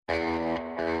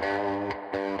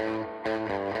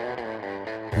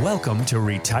Welcome to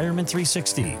Retirement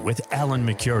 360 with Alan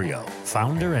Mercurio,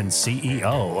 founder and CEO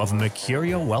of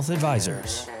Mercurio Wealth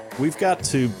Advisors. We've got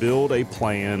to build a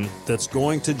plan that's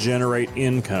going to generate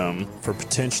income for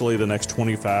potentially the next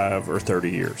 25 or 30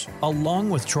 years. Along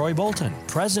with Troy Bolton,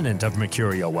 president of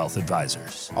Mercurio Wealth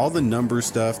Advisors. All the number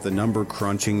stuff, the number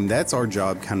crunching, that's our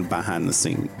job kind of behind the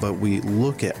scene. But we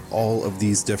look at all of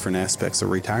these different aspects of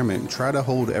retirement and try to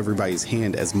hold everybody's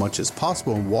hand as much as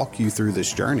possible and walk you through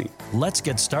this journey. Let's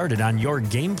get started on your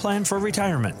game plan for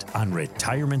retirement on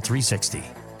Retirement 360.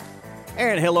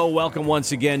 And hello, welcome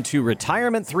once again to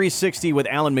Retirement 360 with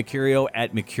Alan Mercurio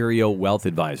at Mercurio Wealth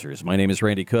Advisors. My name is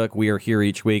Randy Cook. We are here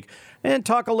each week and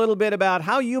talk a little bit about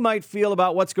how you might feel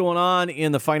about what's going on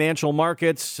in the financial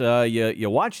markets. You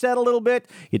watch that a little bit,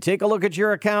 you take a look at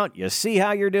your account, you see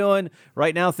how you're doing.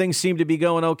 Right now, things seem to be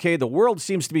going okay. The world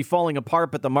seems to be falling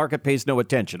apart, but the market pays no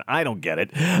attention. I don't get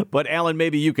it. But Alan,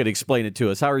 maybe you could explain it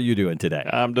to us. How are you doing today?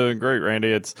 I'm doing great,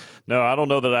 Randy. I don't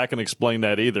know that I can explain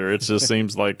that either. It just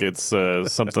seems like it's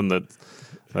something that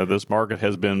this market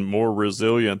has been more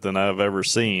resilient than I've ever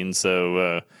seen.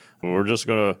 So we're just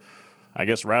going to, I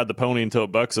guess, ride the pony until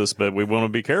it bucks us, but we want to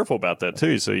be careful about that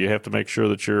too. So you have to make sure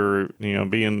that you're,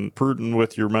 being prudent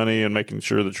with your money and making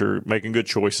sure that you're making good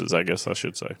choices, I guess I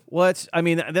should say. Well,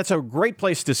 that's a great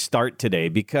place to start today,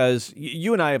 because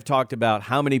you and I have talked about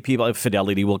how many people,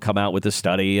 Fidelity will come out with a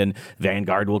study and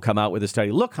Vanguard will come out with a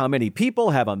study. Look how many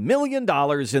people have $1 million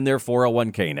in their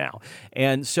 401k now.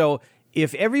 And so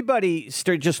if everybody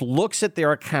just looks at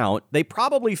their account, they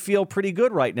probably feel pretty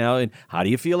good right now. And how do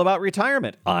you feel about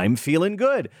retirement? I'm feeling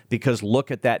good, because look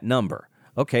at that number.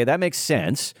 Okay, that makes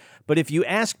sense. But if you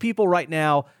ask people right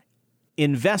now,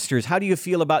 investors, how do you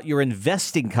feel about your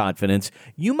investing confidence?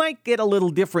 You might get a little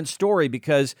different story,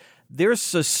 because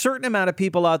there's a certain amount of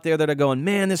people out there that are going,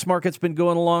 man, this market's been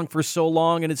going along for so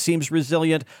long and it seems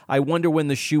resilient. I wonder when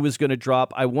the shoe is going to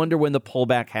drop. I wonder when the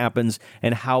pullback happens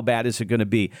and how bad is it going to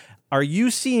be. Are you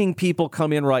seeing people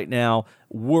come in right now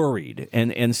worried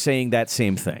and saying that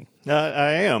same thing?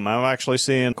 I am. I'm actually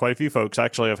seeing quite a few folks.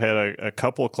 Actually, I've had a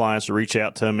couple of clients reach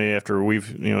out to me after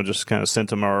we've just kind of sent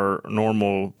them our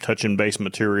normal touch and base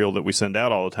material that we send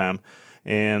out all the time.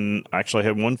 And I actually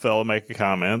had one fellow make a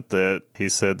comment that he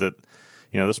said that,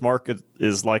 this market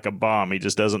is like a bomb. He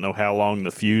just doesn't know how long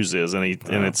the fuse is. And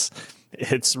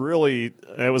it's really,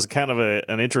 it was kind of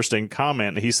an interesting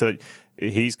comment. He said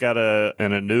he's got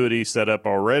an annuity set up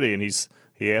already. And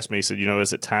he asked me, he said,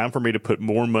 is it time for me to put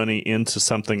more money into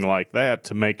something like that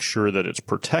to make sure that it's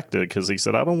protected? Because he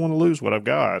said, I don't want to lose what I've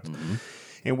got. Mm-hmm.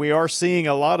 And we are seeing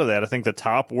a lot of that. I think the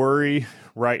top worry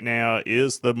right now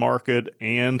is the market,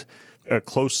 and a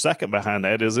close second behind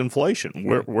that is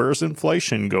inflation. Where's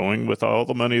inflation going with all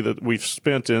the money that we've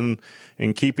spent in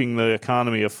keeping the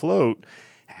economy afloat?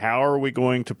 How are we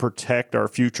going to protect our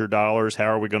future dollars? How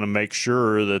are we going to make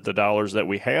sure that the dollars that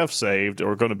we have saved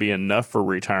are going to be enough for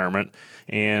retirement?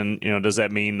 And, does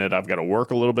that mean that I've got to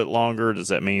work a little bit longer? Does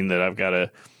that mean that I've got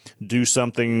to do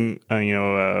something,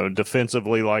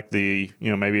 defensively, like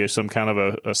maybe some kind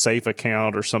of a safe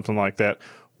account or something like that?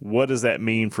 What does that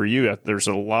mean for you? There's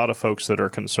a lot of folks that are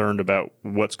concerned about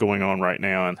what's going on right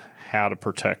now and how to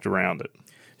protect around it.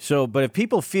 So, but if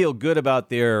people feel good about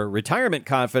their retirement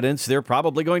confidence, they're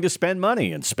probably going to spend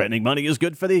money, and spending money is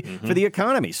good for the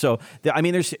economy. So,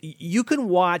 you can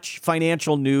watch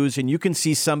financial news and you can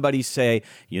see somebody say,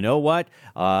 you know what,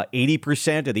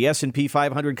 80% of the S&P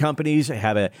 500 companies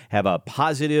have a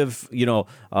positive,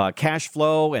 cash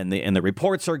flow, and the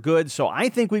reports are good. So I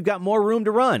think we've got more room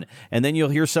to run. And then you'll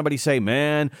hear somebody say,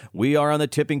 man, we are on the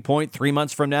tipping point. 3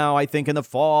 months from now, I think in the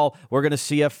fall, we're going to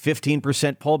see a 15%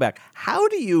 pullback. How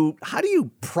do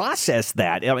you process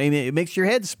that? I mean, it makes your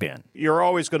head spin. You're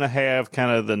always going to have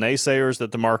kind of the naysayers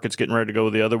that the market's getting ready to go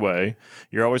the other way.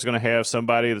 You're always going to have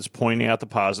somebody that's pointing out the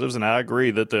positives. And I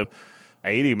agree that the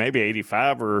 80, maybe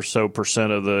 85 or so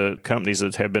percent of the companies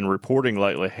that have been reporting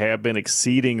lately have been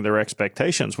exceeding their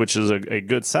expectations, which is a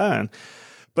good sign.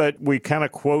 But we kind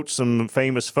of quote some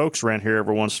famous folks around here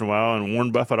every once in a while, and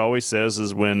Warren Buffett always says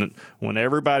is when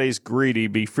everybody's greedy,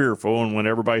 be fearful, and when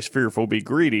everybody's fearful, be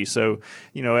greedy. So,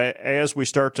 as we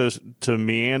start to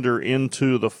meander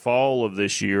into the fall of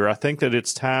this year, I think that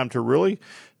it's time to really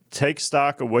take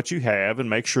stock of what you have and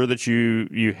make sure that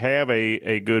you have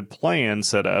a good plan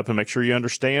set up, and make sure you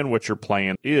understand what your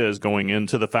plan is going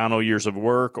into the final years of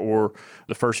work or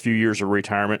the first few years of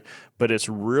retirement. But it's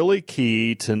really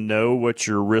key to know what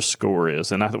your risk score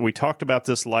is. And we talked about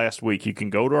this last week. You can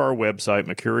go to our website,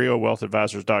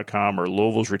 MercurioWealthAdvisors.com or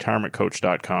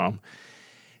Louisville'sRetirementCoach.com.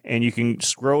 And you can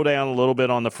scroll down a little bit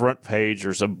on the front page.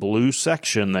 There's a blue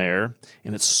section there,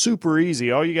 and it's super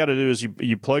easy. All you got to do is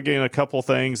you plug in a couple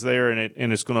things there,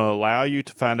 and it's going to allow you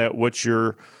to find out what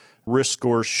your risk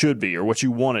score should be or what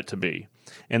you want it to be.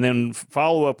 And then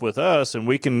follow up with us, and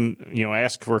we can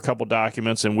ask for a couple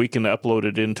documents, and we can upload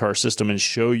it into our system and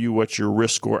show you what your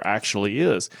risk score actually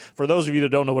is. For those of you that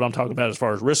don't know what I'm talking about as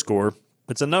far as risk score,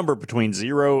 it's a number between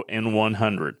 0 and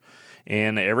 100.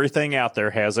 And everything out there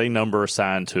has a number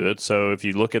assigned to it. So if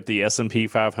you look at the S&P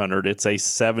 500, it's a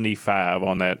 75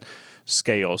 on that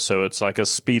scale. So it's like a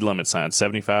speed limit sign.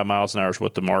 75 miles an hour is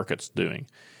what the market's doing.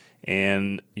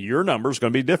 And your number is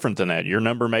going to be different than that. Your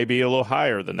number may be a little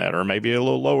higher than that, or maybe a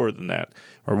little lower than that.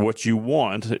 Or what you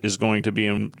want is going to be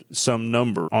in some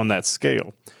number on that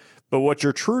scale. But what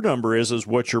your true number is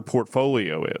what your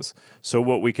portfolio is. So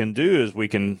what we can do is we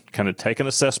can kind of take an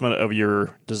assessment of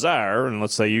your desire, and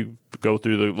let's say you go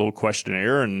through the little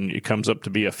questionnaire and it comes up to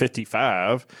be a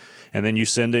 55, and then you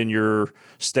send in your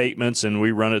statements and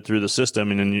we run it through the system,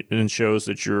 and it shows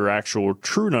that your actual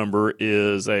true number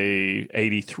is a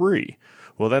 83.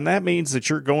 Well, then that means that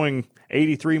you're going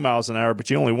 83 miles an hour, but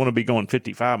you only want to be going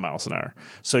 55 miles an hour.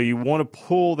 So you want to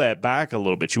pull that back a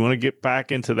little bit. You want to get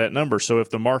back into that number. So if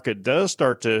the market does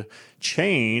start to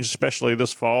change, especially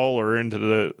this fall or into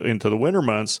the winter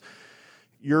months,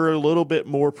 you're a little bit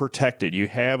more protected. You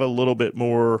have a little bit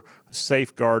more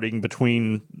safeguarding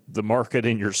between the market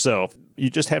and yourself. You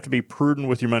just have to be prudent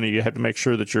with your money. You have to make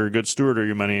sure that you're a good steward of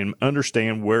your money and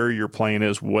understand where your plan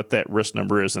is, what that risk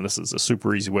number is, and this is a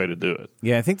super easy way to do it.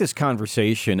 Yeah, I think this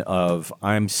conversation of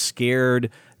I'm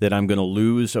scared that I'm going to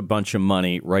lose a bunch of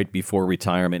money right before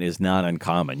retirement is not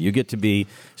uncommon. You get to be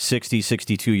 60,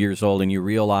 62 years old and you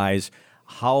realize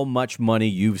how much money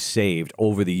you've saved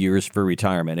over the years for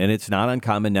retirement. And it's not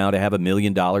uncommon now to have $1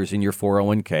 million in your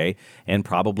 401k and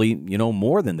probably,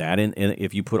 more than that. And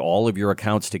if you put all of your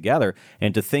accounts together,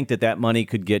 and to think that money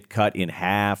could get cut in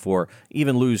half or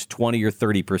even lose 20 or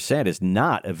 30% is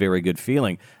not a very good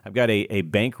feeling. I've got a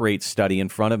bank rate study in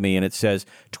front of me, and it says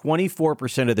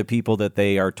 24% of the people that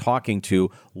they are talking to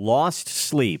lost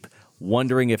sleep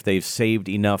wondering if they've saved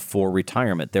enough for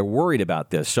retirement. They're worried about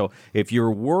this. So if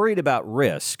you're worried about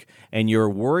risk and you're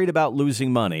worried about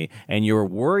losing money and you're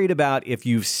worried about if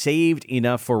you've saved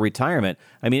enough for retirement,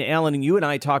 I mean, Alan, you and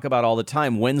I talk about all the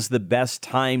time, when's the best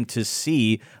time to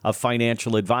see a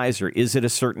financial advisor? Is it a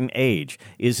certain age?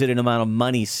 Is it an amount of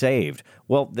money saved?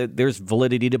 Well, there's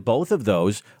validity to both of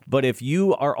those. But if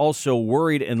you are also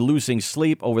worried and losing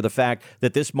sleep over the fact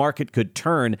that this market could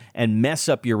turn and mess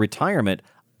up your retirement,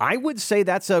 I would say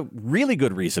that's a really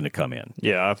good reason to come in.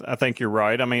 Yeah, I think you're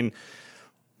right. I mean,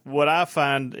 what I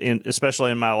find,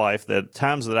 especially in my life, that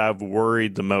times that I've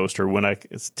worried the most, or when I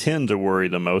tend to worry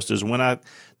the most, is when I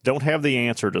don't have the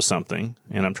answer to something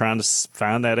and I'm trying to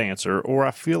find that answer, or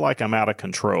I feel like I'm out of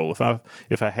control.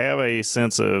 If I have a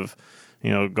sense of,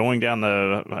 going down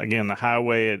the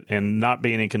highway and not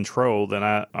being in control, then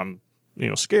I'm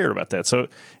scared about that. So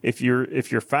if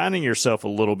you're finding yourself a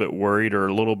little bit worried or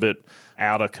a little bit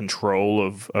out of control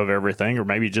of everything, or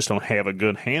maybe you just don't have a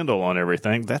good handle on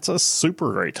everything, that's a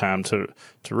super great time to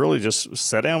really just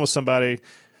sit down with somebody,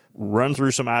 run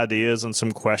through some ideas and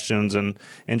some questions, and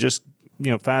just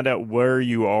find out where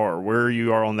you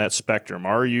are on that spectrum.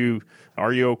 Are you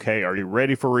okay? Are you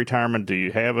ready for retirement? Do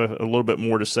you have a little bit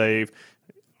more to save?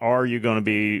 Are you going to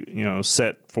be,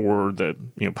 set for the,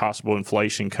 possible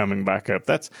inflation coming back up?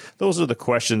 Those are the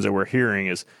questions that we're hearing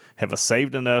is, have I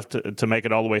saved enough to make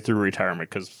it all the way through retirement?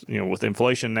 Because, with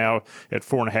inflation now at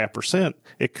 4.5%,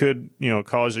 it could,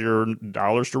 cause your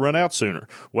dollars to run out sooner.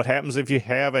 What happens if you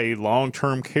have a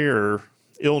long-term care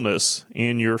illness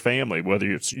in your family,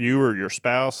 whether it's you or your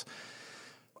spouse?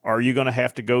 Are you going to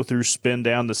have to go through spend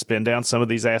down some of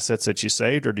these assets that you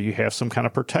saved, or do you have some kind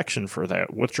of protection for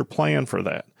that? What's your plan for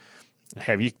that?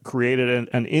 Have you created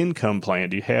an income plan?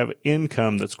 Do you have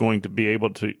income that's going to be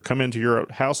able to come into your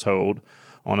household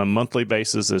on a monthly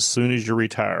basis as soon as you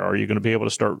retire? Are you going to be able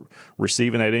to start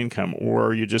receiving that income, or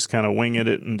are you just kind of winging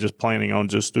it and just planning on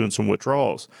just doing some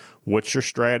withdrawals? What's your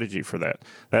strategy for that?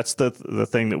 That's the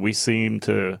thing that we seem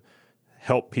to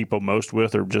help people most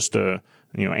with, or just to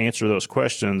answer those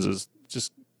questions, is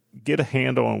just get a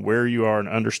handle on where you are and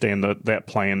understand that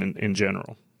plan in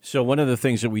general. So one of the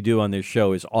things that we do on this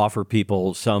show is offer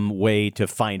people some way to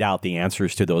find out the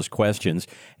answers to those questions.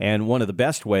 And one of the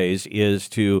best ways is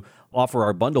to offer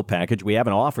our bundle package. We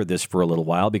haven't offered this for a little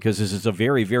while because this is a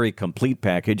very, very complete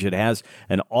package. It has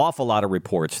an awful lot of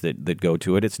reports that go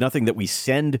to it. It's nothing that we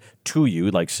send to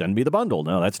you, like send me the bundle.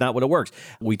 No, that's not what it works.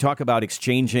 We talk about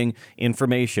exchanging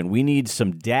information. We need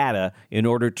some data in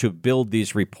order to build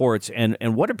these reports. And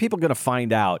what are people going to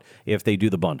find out if they do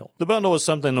the bundle? The bundle is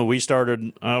something that we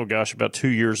started, about 2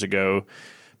 years ago.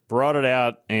 Brought it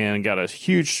out and got a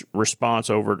huge response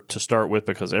over to start with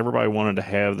because everybody wanted to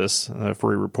have this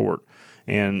free report.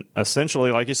 And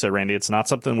essentially, like you said, Randy, it's not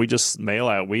something we just mail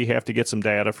out. We have to get some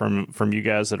data from you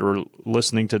guys that are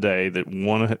listening today that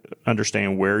want to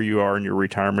understand where you are in your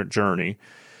retirement journey.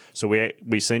 So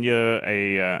we send you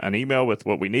an email with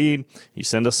what we need. You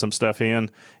send us some stuff in,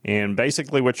 and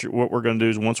basically what we're going to do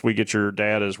is once we get your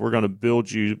data is we're going to build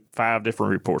you 4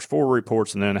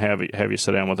 reports, and then have you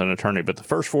sit down with an attorney. But the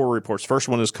first 4 reports, first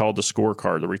one is called the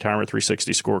scorecard, the Retirement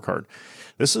 360 scorecard.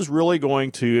 This is really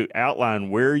going to outline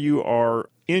where you are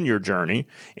in your journey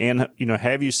and,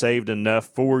 have you saved enough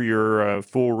for your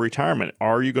full retirement?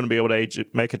 Are you going to be able to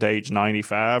make it to age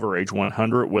 95 or age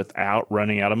 100 without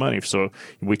running out of money? So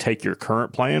we take your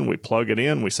current plan, we plug it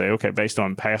in, we say, okay, based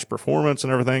on past performance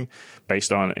and everything,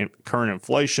 based on current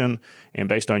inflation and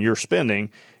based on your spending,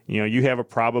 you have a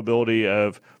probability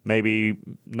of maybe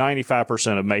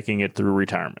 95% of making it through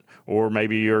retirement, or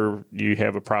maybe you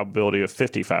have a probability of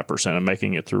 55% of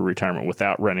making it through retirement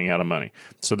without running out of money.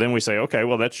 So then we say, okay,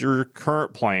 well, that's your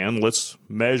current plan. Let's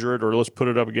measure it, or let's put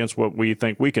it up against what we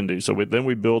think we can do. So then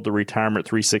we build the Retirement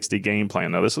 360 game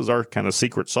plan. Now, this is our kind of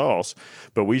secret sauce,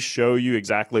 but we show you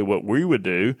exactly what we would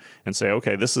do and say,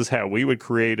 okay, this is how we would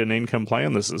create an income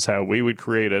plan. This is how we would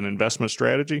create an investment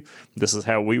strategy. This is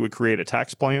how we would create a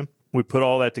tax plan. We put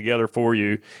all that together for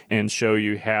you and show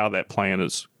you how that plan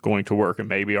is going to work. And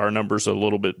maybe our numbers are a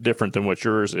little bit different than what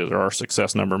yours is, or our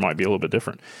success number might be a little bit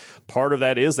different. Part of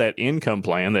that is that income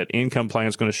plan. That income plan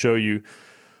is going to show you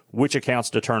which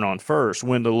accounts to turn on first,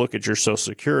 when to look at your Social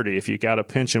Security. If you got a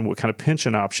pension, what kind of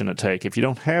pension option to take. If you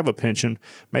don't have a pension,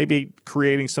 maybe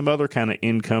creating some other kind of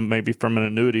income, maybe from an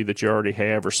annuity that you already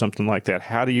have or something like that.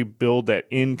 How do you build that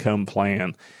income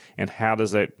plan, and how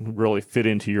does that really fit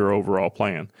into your overall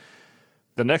plan?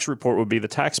 The next report would be the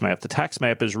tax map. The tax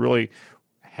map is really,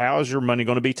 how is your money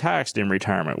going to be taxed in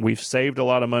retirement? We've saved a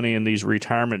lot of money in these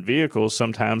retirement vehicles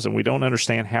sometimes, and we don't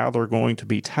understand how they're going to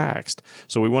be taxed.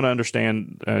 So we want to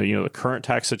understand, the current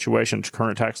tax situation,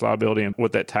 current tax liability, and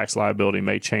what that tax liability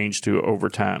may change to over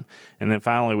time. And then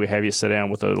finally, we have you sit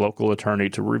down with a local attorney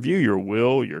to review your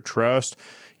will, your trust,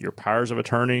 your powers of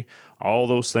attorney. All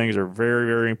those things are very,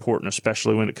 very important,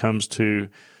 especially when it comes to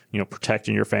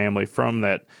protecting your family from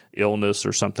that illness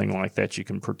or something like that. You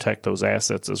can protect those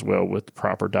assets as well with the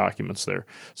proper documents there.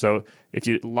 So if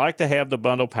you'd like to have the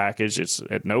bundle package, it's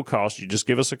at no cost. You just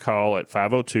give us a call at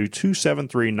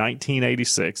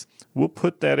 502-273-1986. We'll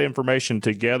put that information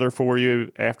together for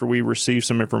you after we receive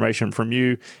some information from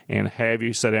you and have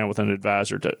you sit down with an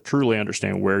advisor to truly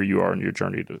understand where you are in your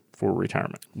journey for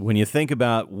retirement. When you think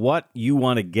about what you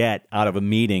want to get out of a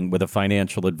meeting with a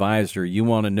financial advisor, you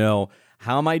want to know,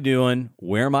 how am I doing?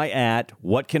 Where am I at?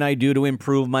 What can I do to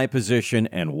improve my position?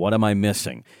 And what am I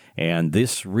missing? And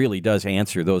this really does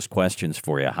answer those questions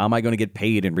for you. How am I going to get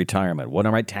paid in retirement? What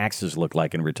do my taxes look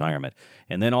like in retirement?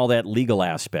 And then all that legal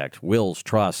aspect, wills,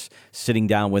 trusts, sitting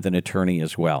down with an attorney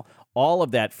as well. All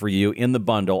of that for you in the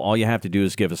bundle. All you have to do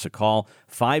is give us a call,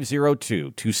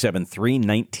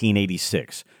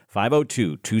 502-273-1986.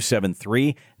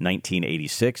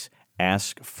 502-273-1986.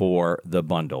 Ask for the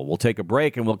bundle. We'll take a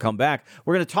break and we'll come back.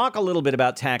 We're going to talk a little bit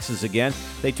about taxes again.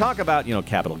 They talk about,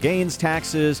 capital gains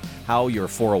taxes, how your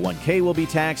 401k will be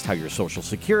taxed, how your Social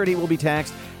Security will be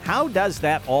taxed. How does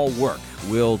that all work?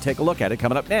 We'll take a look at it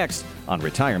coming up next on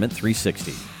Retirement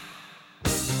 360.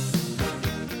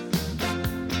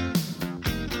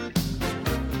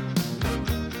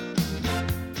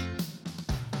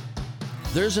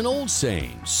 There's an old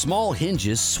saying, small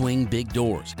hinges swing big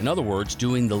doors. In other words,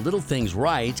 doing the little things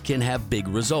right can have big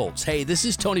results. Hey, this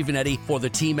is Tony Vanetti for the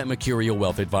team at Mercurio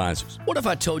Wealth Advisors. What if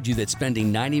I told you that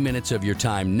spending 90 minutes of your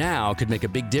time now could make a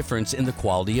big difference in the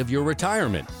quality of your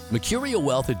retirement? Mercurio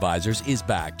Wealth Advisors is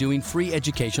back doing free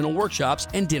educational workshops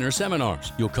and dinner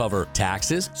seminars. You'll cover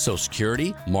taxes, Social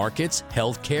Security, markets,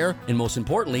 healthcare, and most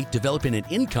importantly, developing an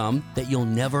income that you'll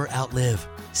never outlive.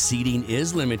 Seating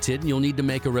is limited and you'll need to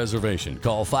make a reservation.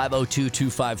 Call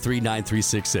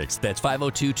 502-253-9366. That's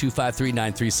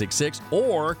 502-253-9366.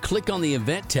 Or click on the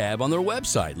event tab on their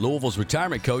website,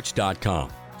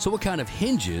 Louisville'sRetirementCoach.com. So what kind of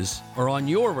hinges are on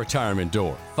your retirement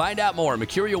door? Find out more at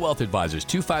Mercurio Wealth Advisors,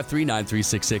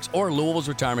 253-9366 or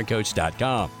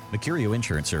Louisville'sRetirementCoach.com. Mercurio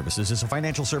Insurance Services is a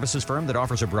financial services firm that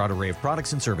offers a broad array of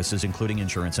products and services, including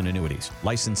insurance and annuities.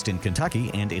 Licensed in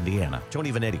Kentucky and Indiana.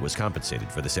 Tony Vanetti was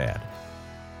compensated for this ad.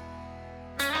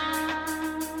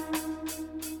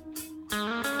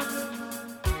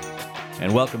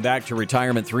 And welcome back to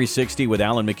Retirement 360 with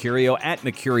Alan Mercurio at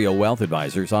Mercurio Wealth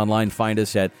Advisors. Online, find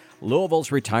us at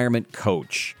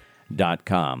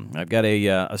Louisville'sRetirementCoach.com. I've got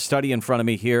a study in front of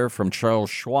me here from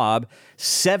Charles Schwab.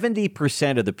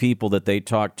 70% of the people that they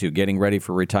talk to getting ready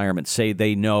for retirement say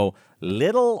they know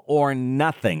little or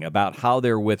nothing about how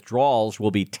their withdrawals will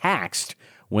be taxed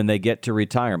when they get to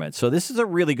retirement. So this is a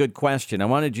really good question. I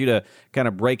wanted you to kind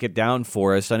of break it down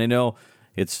for us. And I know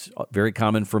it's very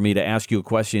common for me to ask you a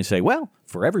question and say, well,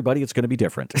 for everybody, it's going to be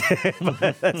different.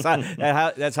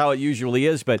 That's how it usually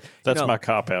is. But that's my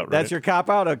cop-out, right? That's your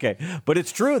cop-out? Okay. But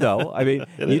it's true, though. I mean,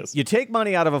 you take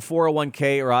money out of a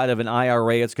 401k or out of an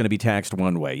IRA, it's going to be taxed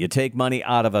one way. You take money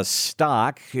out of a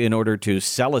stock in order to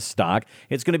sell a stock,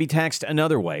 it's going to be taxed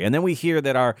another way. And then we hear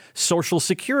that our Social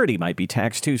Security might be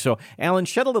taxed, too. So, Alan,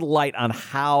 shed a little light on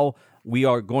how we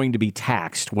are going to be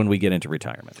taxed when we get into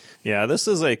retirement. Yeah, this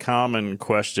is a common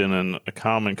question and a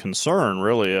common concern,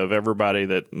 really, of everybody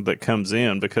that comes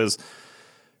in because,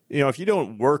 if you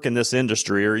don't work in this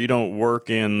industry or you don't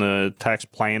work in the tax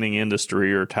planning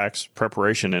industry or tax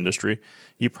preparation industry,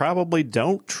 you probably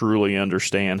don't truly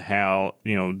understand how,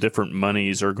 different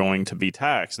monies are going to be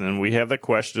taxed. And we have that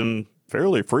question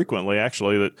fairly frequently,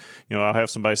 actually, that, I'll have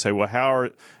somebody say, well,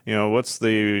 what's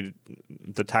the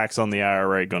tax on the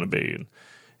IRA going to be?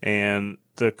 And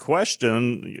the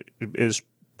question is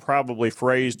probably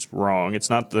phrased wrong. It's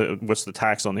not what's the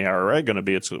tax on the IRA going to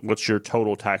be, it's what's your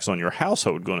total tax on your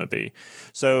household going to be.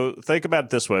 So think about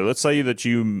it this way. Let's say that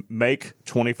you make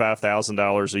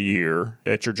 $25,000 a year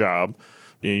at your job.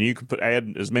 You can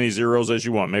add as many zeros as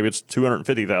you want. Maybe it's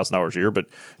 $250,000 a year, but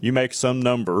you make some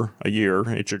number a year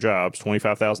at your job, it's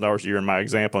 $25,000 a year in my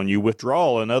example, and you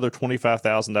withdraw another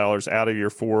 $25,000 out of your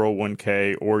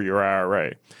 401k or your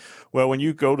IRA. Well, when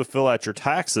you go to fill out your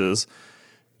taxes,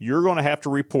 you're going to have to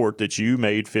report that you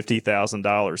made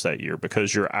 $50,000 that year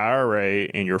because your IRA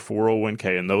and your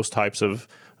 401k and those types of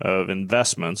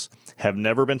investments have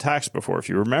never been taxed before. If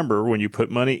you remember, when you put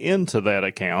money into that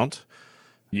account,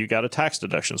 you got a tax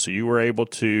deduction. So you were able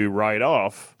to write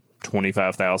off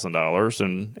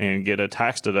 $25,000 and get a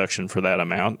tax deduction for that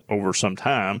amount over some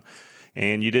time.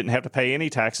 And you didn't have to pay any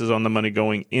taxes on the money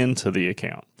going into the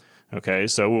account. Okay,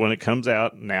 so when it comes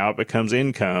out, now it becomes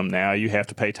income. Now you have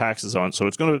to pay taxes on it. So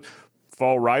it's going to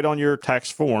fall right on your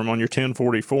tax form, on your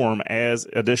 1040 form, as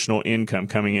additional income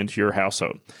coming into your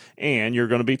household. And you're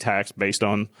going to be taxed based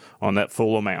on that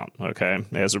full amount, okay,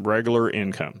 as a regular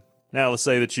income. Now, let's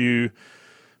say that you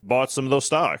bought some of those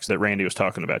stocks that Randy was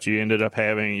talking about. You ended up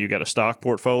you got a stock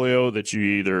portfolio that you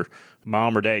either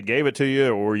mom or dad gave it to you,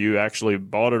 or you actually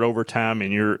bought it over time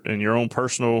in your own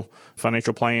personal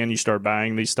financial plan. You start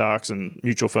buying these stocks and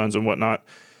mutual funds and whatnot.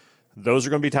 Those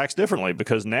are going to be taxed differently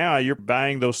because now you're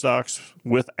buying those stocks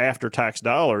with after-tax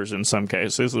dollars in some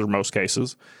cases, or most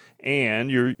cases, and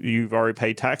you've already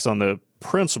paid tax on the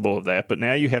principle of that, but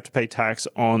now you have to pay tax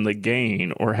on the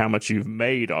gain or how much you've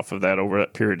made off of that over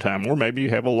that period of time. Or maybe you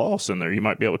have a loss in there. You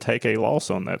might be able to take a loss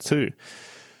on that too.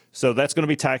 So that's going to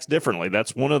be taxed differently.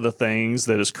 That's one of the things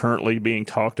that is currently being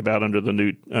talked about under the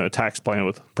new tax plan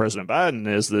with President Biden,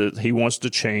 is that he wants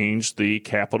to change the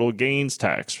capital gains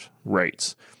tax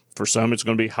rates. For some, it's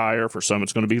going to be higher. For some,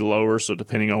 it's going to be lower. So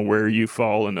depending on where you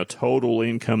fall in the total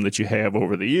income that you have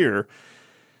over the year,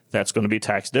 that's going to be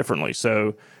taxed differently.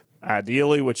 So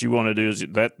ideally, what you want to do is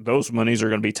that those monies are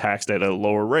going to be taxed at a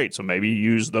lower rate. So maybe you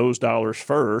use those dollars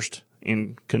first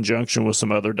in conjunction with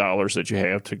some other dollars that you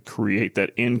have to create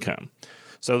that income.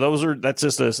 So that's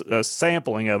just a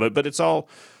sampling of it, but it's all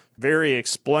very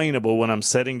explainable when I'm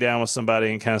sitting down with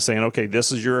somebody and kind of saying, okay,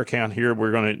 this is your account here.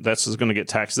 This is going to get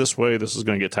taxed this way. This is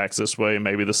going to get taxed this way. And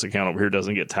maybe this account over here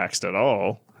doesn't get taxed at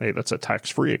all. Hey, that's a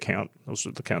tax-free account. Those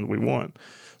are the kind we want.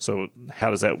 So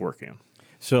how does that work in?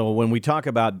 So when we talk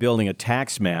about building a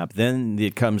tax map, then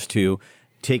it comes to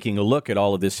taking a look at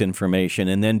all of this information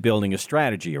and then building a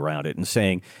strategy around it and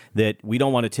saying that we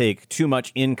don't want to take too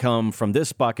much income from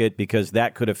this bucket because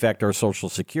that could affect our Social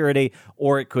Security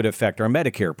or it could affect our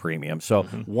Medicare premium. So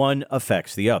one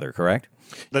affects the other, correct?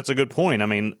 That's a good point. I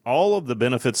mean, all of the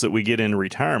benefits that we get in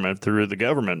retirement through the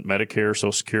government, Medicare,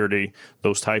 Social Security,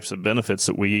 those types of benefits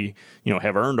that we,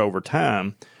 have earned over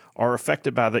time are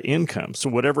affected by the income. So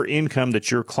whatever income that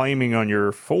you're claiming on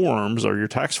your forms or your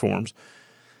tax forms,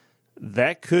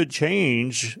 that could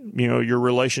change, your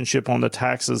relationship on the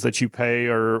taxes that you pay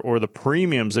or the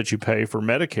premiums that you pay for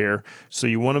Medicare. So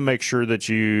you want to make sure that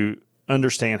you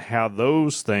understand how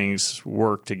those things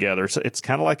work together. So it's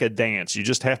kind of like a dance. You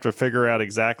just have to figure out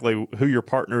exactly who your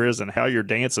partner is and how you're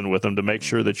dancing with them to make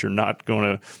sure that you're not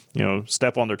going to,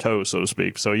 step on their toes, so to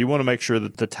speak. So you want to make sure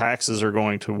that the taxes are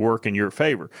going to work in your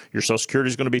favor. Your Social Security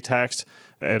is going to be taxed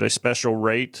at a special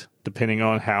rate depending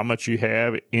on how much you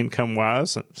have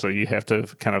income-wise. So you have to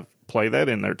kind of play that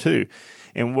in there too.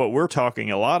 And what we're talking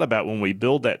a lot about when we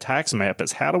build that tax map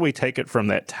is how do we take it from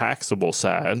that taxable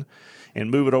side and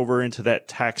move it over into that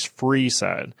tax-free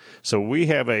side. So we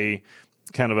have a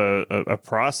kind of a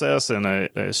process and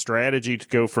a strategy to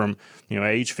go from,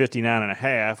 age 59 and a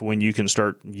half when you can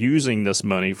start using this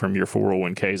money from your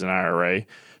 401ks and IRA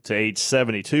to age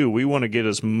 72. We want to get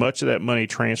as much of that money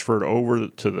transferred over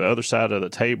to the other side of the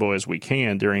table as we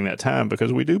can during that time,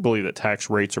 because we do believe that tax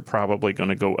rates are probably going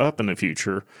to go up in the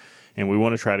future. And we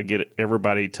want to try to get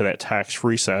everybody to that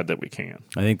tax-free side that we can.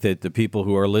 I think that the people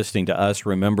who are listening to us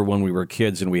remember when we were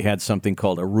kids and we had something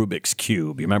called a Rubik's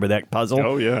Cube. You remember that puzzle?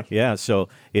 Oh, yeah. Yeah, so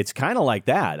it's kind of like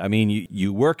that. I mean,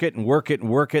 you work it and work it and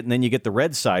work it, and then you get the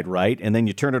red side right, and then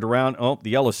you turn it around, the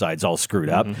yellow side's all screwed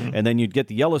up, and then you'd get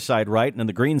the yellow side right, and then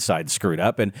the green side's screwed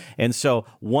up. And so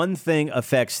one thing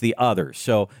affects the other.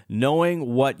 So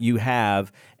knowing what you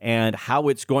have and how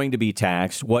it's going to be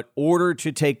taxed, what order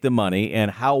to take the money, and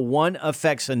how one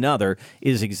affects another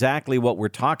is exactly what we're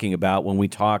talking about when we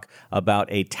talk about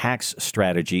a tax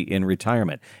strategy in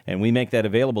retirement. And we make that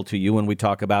available to you when we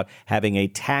talk about having a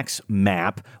tax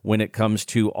map when it comes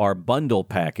to our bundle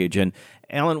package. And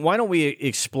Alan, why don't we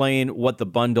explain what the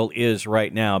bundle is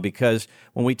right now? Because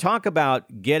when we talk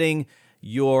about getting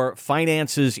your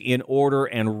finances in order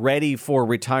and ready for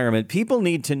retirement, people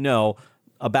need to know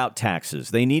about taxes.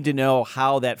 They need to know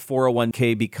how that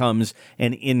 401k becomes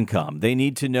an income. They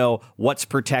need to know what's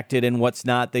protected and what's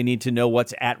not. They need to know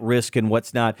what's at risk and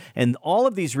what's not. And all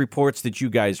of these reports that you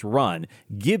guys run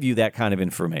give you that kind of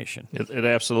information. It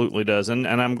absolutely does. And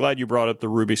I'm glad you brought up the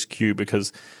Rubik's Cube,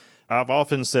 because I've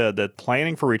often said that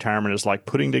planning for retirement is like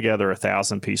putting together a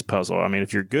 1,000-piece puzzle. I mean,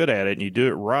 if you're good at it and you do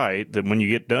it right, then when you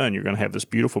get done, you're going to have this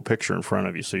beautiful picture in front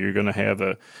of you. So you're going to have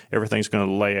everything's going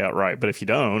to lay out right. But if you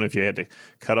don't, if you had to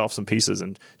cut off some pieces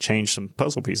and change some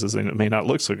puzzle pieces, then it may not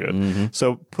look so good.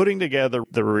 So putting together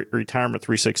the Retirement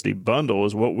 360 bundle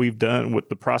is what we've done with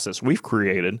the process we've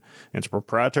created. It's a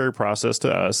proprietary process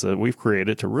to us that we've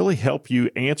created to really help you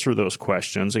answer those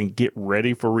questions and get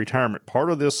ready for retirement. Part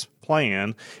of this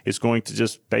plan is going to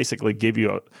just basically give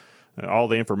you all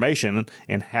the information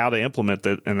and how to implement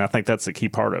that, and I think that's the key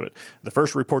part of it. The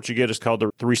first report you get is called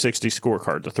the 360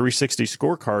 Scorecard. The 360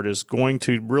 Scorecard is going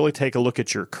to really take a look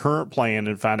at your current plan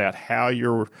and find out how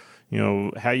you've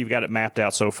got it mapped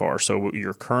out so far. So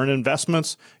your current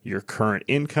investments, your current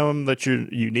income that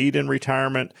you need in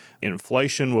retirement,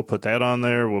 inflation, we'll put that on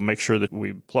there. We'll make sure that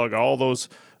we plug all those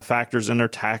factors in their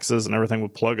taxes and everything. We'll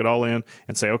plug it all in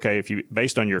and say, okay, if you,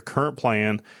 based on your current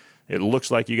plan, it looks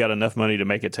like you got enough money to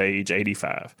make it to age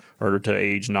 85 or to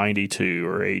age 92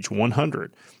 or age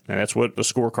 100. And that's what the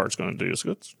scorecard's going to do.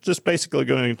 So it's just basically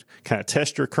going to kind of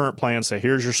test your current plan, say,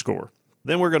 here's your score.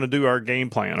 Then we're going to do our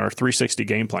game plan, our 360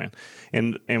 game plan.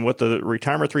 And what the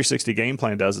Retirement 360 game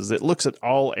plan does is it looks at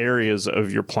all areas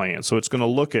of your plan. So it's going to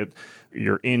look at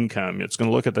your income. It's going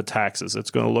to look at the taxes.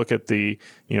 It's going to look at the,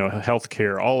 health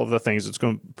care, all of the things. It's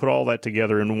going to put all that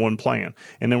together in one plan.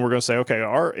 And then we're going to say, okay,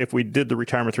 if we did the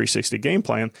Retirement 360 game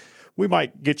plan, we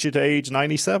might get you to age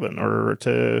 97 or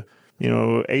to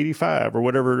 85 or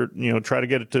whatever, try to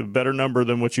get it to a better number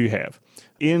than what you have.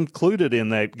 Included in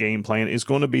that game plan is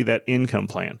going to be that income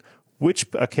plan. Which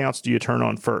accounts do you turn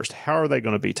on first? How are they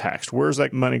going to be taxed? Where's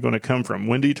that money going to come from?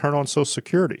 When do you turn on Social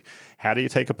Security? How do you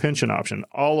take a pension option?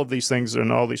 All of these things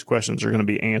and all these questions are going to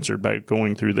be answered by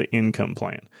going through the income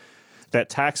plan.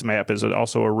 That tax map is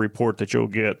also a report that you'll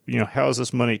get, how is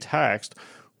this money taxed?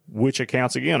 Which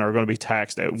accounts, again, are going to be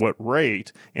taxed at what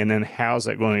rate, and then how's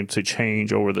that going to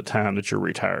change over the time that you're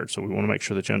retired. So we want to make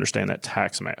sure that you understand that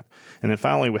tax map. And then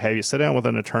finally, we have you sit down with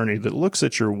an attorney that looks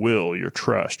at your will, your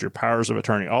trust, your powers of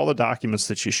attorney, all the documents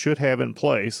that you should have in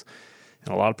place.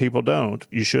 And a lot of people don't.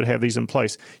 You should have these in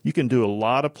place. You can do a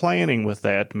lot of planning with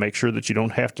that to make sure that you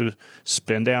don't have to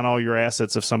spend down all your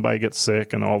assets if somebody gets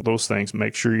sick and all those things.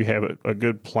 Make sure you have a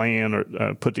good plan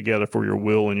or put together for your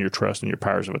will and your trust and your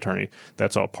powers of attorney.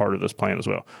 That's all part of this plan as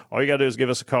well. All you got to do is give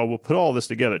us a call. We'll put all this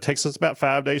together. It takes us about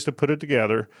 5 days to put it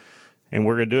together. and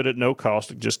we're going to do it at no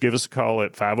cost. Just give us a call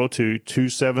at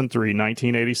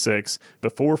 502-273-1986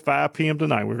 before 5 p.m.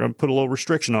 tonight. We're going to put a little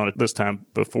restriction on it this time,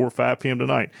 before 5 p.m.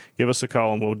 tonight. Give us a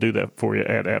call, and we'll do that for you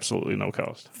at absolutely no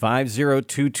cost.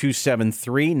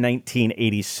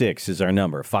 502-273-1986 is our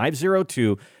number.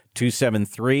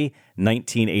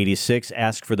 502-273-1986.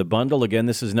 Ask for the bundle. Again,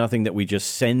 this is nothing that we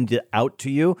just send out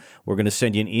to you. We're going to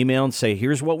send you an email and say,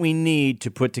 here's what we need to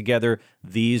put together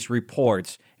these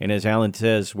reports. And as Alan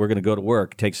says, we're going to go to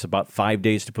work. It takes about 5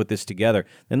 days to put this together.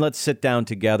 Then let's sit down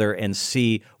together and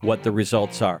see what the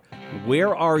results are.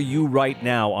 Where are you right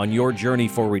now on your journey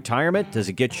for retirement? Does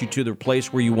it get you to the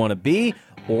place where you want to be?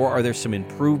 Or are there some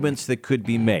improvements that could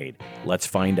be made? Let's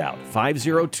find out.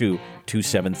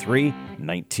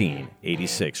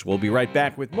 502-273-1986. We'll be right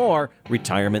back with more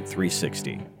Retirement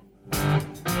 360.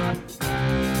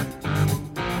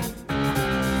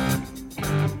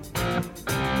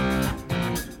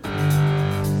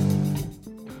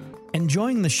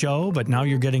 Enjoying the show, but now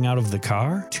you're getting out of the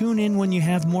car? Tune in when you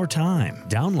have more time.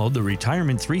 Download the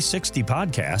Retirement 360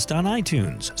 podcast on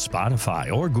iTunes,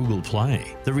 Spotify, or Google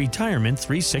Play. The Retirement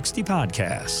 360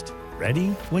 podcast.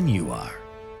 Ready when you are.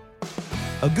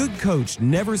 A good coach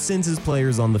never sends his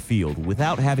players on the field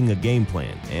without having a game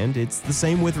plan, and it's the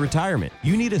same with retirement.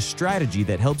 You need a strategy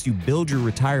that helps you build your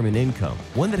retirement income,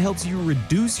 one that helps you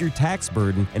reduce your tax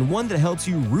burden, and one that helps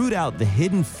you root out the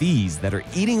hidden fees that are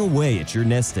eating away at your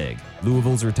nest egg.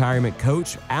 Louisville's retirement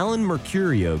coach, Alan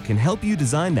Mercurio, can help you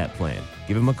design that plan.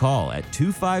 Give him a call at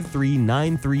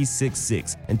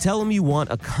 253-9366 and tell him you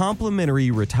want a complimentary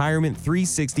Retirement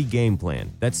 360 game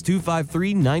plan. That's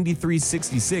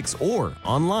 253-9366 or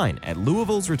online at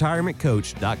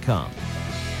Louisville'sRetirementCoach.com.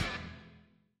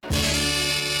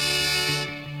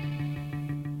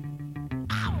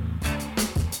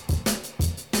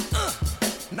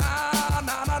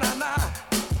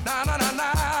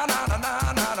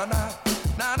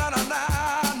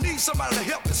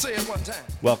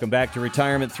 Welcome back to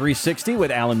Retirement 360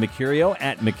 with Alan Mercurio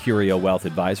at Mercurio Wealth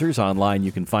Advisors. Online,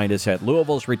 you can find us at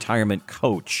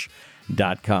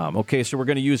Louisville'sRetirementCoach.com. Okay, so we're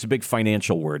going to use a big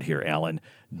financial word here, Alan.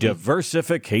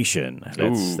 Diversification.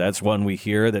 That's one we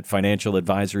hear that financial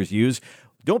advisors use.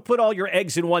 Don't put all your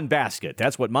eggs in one basket.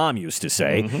 That's what Mom used to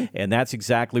say, and that's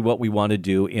exactly what we want to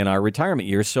do in our retirement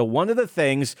years. So one of the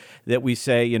things that we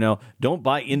say, don't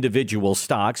buy individual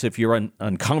stocks if you're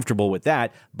uncomfortable with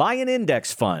that. Buy an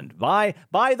index fund. Buy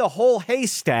the whole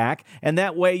haystack, and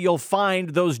that way you'll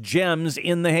find those gems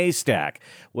in the haystack.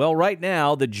 Well, right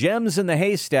now, the gems in the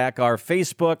haystack are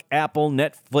Facebook, Apple,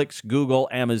 Netflix, Google,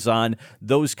 Amazon,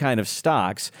 those kind of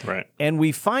stocks. Right. And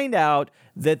we find out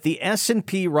that the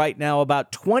S&P right now,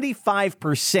 about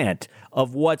 25%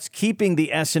 of what's keeping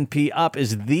the S&P up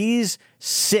is these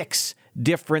 6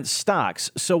 different stocks.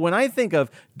 So when I think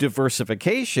of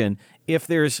diversification, if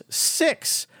there's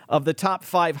 6 of the top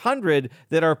 500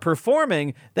 that are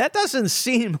performing, that doesn't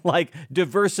seem like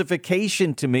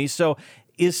diversification to me. So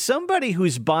is somebody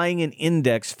who's buying an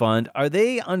index fund, are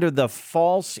they under the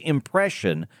false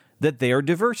impression that they are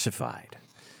diversified?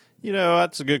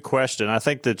 That's a good question. I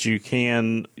think that you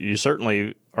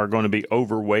certainly are going to be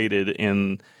overweighted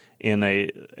in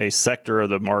a sector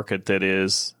of the market that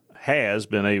has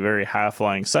been a very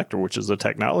high-flying sector, which is the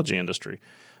technology industry.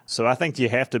 So I think you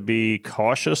have to be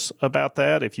cautious about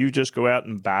that. If you just go out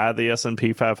and buy the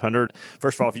S&P 500,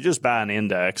 first of all, if you just buy an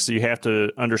index, you have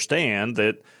to understand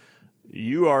that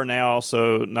you are now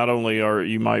also not only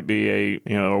you might be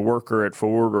a worker at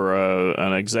Ford or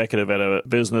an executive at a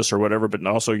business or whatever, but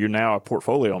also you're now a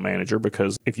portfolio manager,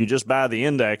 because if you just buy the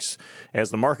index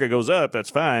as the market goes up, that's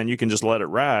fine. You can just let it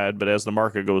ride. But as the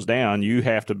market goes down, you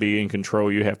have to be in control.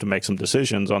 You have to make some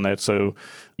decisions on that. So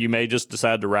you may just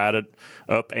decide to ride it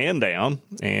up and down.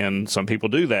 And some people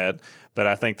do that. But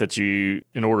I think that in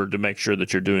order to make sure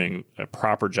that you're doing a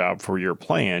proper job for your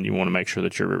plan, you want to make sure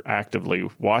that you're actively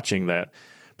watching that.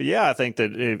 But yeah, I think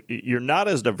that if you're not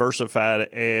as diversified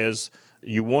as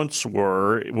you once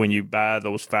were when you buy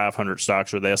those 500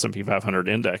 stocks or the S&P 500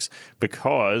 index,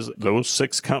 because those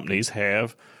 6 companies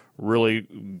have really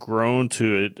grown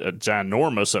to a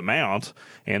ginormous amount,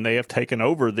 and they have taken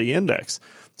over the index.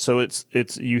 So it's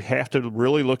you have to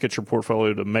really look at your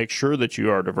portfolio to make sure that you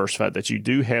are diversified, that you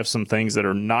do have some things that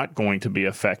are not going to be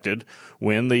affected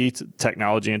when the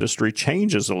technology industry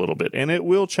changes a little bit. And it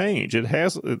will change. It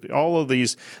has all of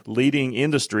these leading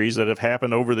industries that have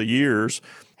happened over the years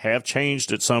have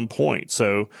changed at some point.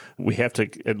 So we have to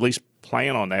at least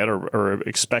plan on that or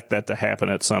expect that to happen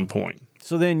at some point.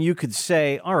 So then you could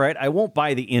say, all right, I won't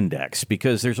buy the index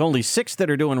because there's only 6 that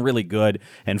are doing really good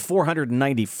and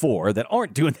 494 that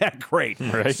aren't doing that great.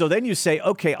 Right. So then you say,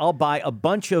 okay, I'll buy a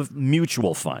bunch of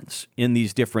mutual funds in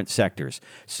these different sectors.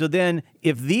 So then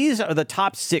if these are the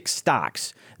top 6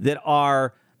 stocks that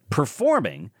are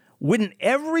performing, wouldn't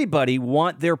everybody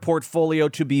want their portfolio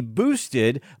to be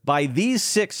boosted by these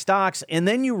 6 stocks? And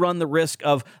then you run the risk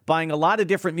of buying a lot of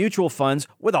different mutual funds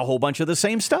with a whole bunch of the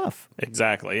same stuff.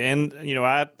 Exactly. And,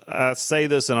 I say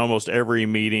this in almost every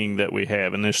meeting that we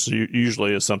have, and this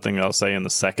usually is something I'll say in the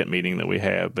second meeting that we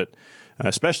have, but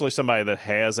especially somebody that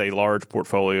has a large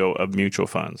portfolio of mutual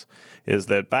funds, is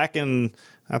that back in,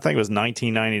 I think it was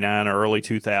 1999 or early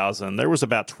 2000, there was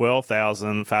about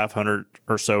 12,500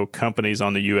 or so companies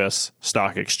on the U.S.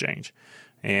 stock exchange.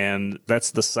 And that's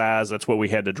the size, that's what we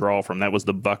had to draw from. That was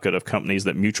the bucket of companies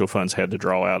that mutual funds had to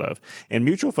draw out of. And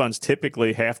mutual funds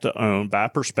typically have to own, by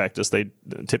prospectus, they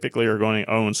typically are going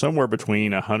to own somewhere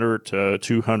between 100 to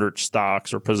 200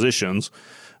 stocks or positions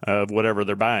of whatever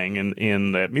they're buying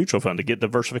in that mutual fund to get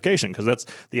diversification. Because that's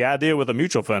the idea with a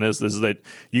mutual fund is that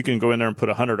you can go in there and put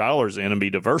 $100 in and be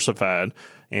diversified,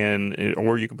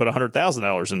 or you can put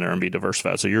 $100,000 in there and be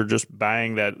diversified. So you're just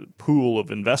buying that pool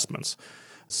of investments.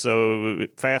 So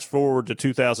fast forward to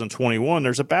 2021,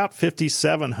 there's about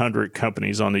 5,700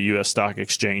 companies on the U.S. stock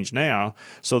exchange now.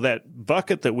 So that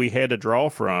bucket that we had to draw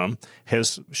from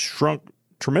has shrunk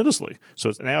tremendously.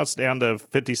 So now it's down to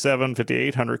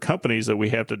 5,800 companies that we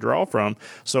have to draw from.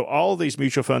 So all of these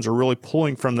mutual funds are really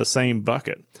pulling from the same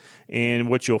bucket. And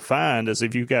what you'll find is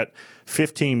if you've got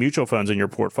 15 mutual funds in your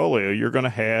portfolio, you're going to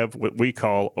have what we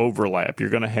call overlap. You're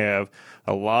going to have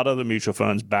a lot of the mutual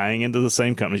funds buying into the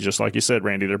same companies, just like you said,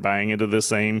 Randy. They're buying into the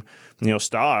same,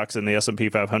 stocks in the S&P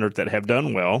 500 that have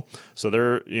done well. So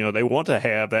they want to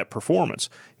have that performance.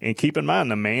 And keep in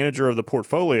mind, the manager of the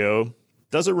portfolio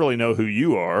doesn't really know who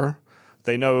you are.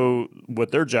 They know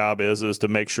what their job is to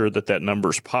make sure that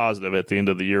number's positive at the end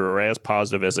of the year, or as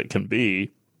positive as it can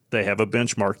be. They have a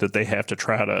benchmark that they have to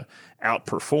try to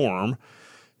outperform.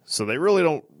 So they really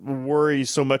don't worry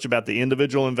so much about the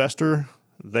individual investor.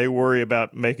 They worry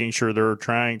about making sure they're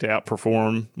trying to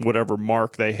outperform whatever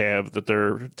mark they have that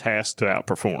they're tasked to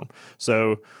outperform.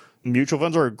 So mutual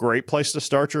funds are a great place to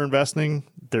start your investing.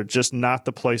 They're just not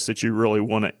the place that you really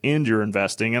want to end your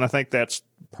investing. And I think that's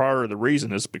part of the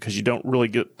reason is because you don't really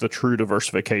get the true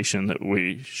diversification that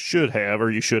we should have, or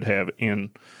you should have, in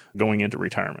going into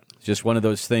retirement. It's just one of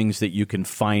those things that you can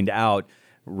find out.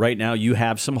 Right now, you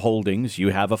have some holdings. You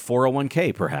have a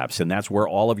 401k, perhaps, and that's where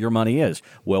all of your money is.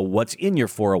 Well, what's in your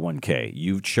 401k?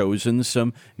 You've chosen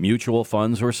some mutual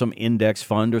funds or some index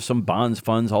fund or some bonds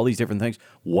funds, all these different things.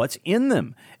 What's in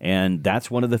them? And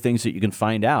that's one of the things that you can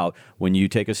find out when you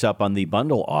take us up on the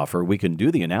bundle offer. We can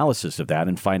do the analysis of that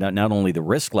and find out not only the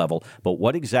risk level, but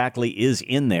what exactly is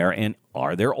in there, and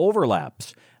are there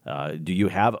overlaps? Do you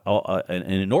have an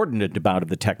inordinate amount of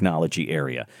the technology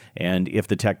area? And if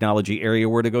the technology area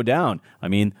were to go down,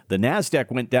 the NASDAQ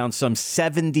went down some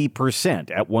 70%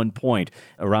 at one point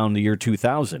around the year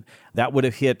 2000. That would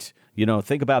have hit,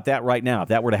 think about that right now. If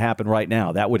that were to happen right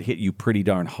now, that would hit you pretty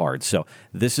darn hard. So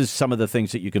this is some of the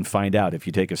things that you can find out if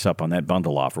you take us up on that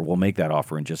bundle offer. We'll make that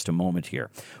offer in just a moment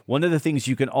here. One of the things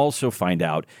you can also find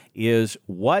out is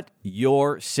what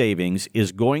your savings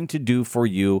is going to do for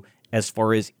you as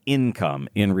far as income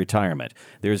in retirement.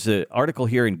 There's an article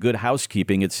here in Good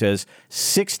Housekeeping. It says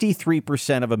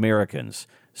 63% of Americans,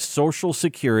 Social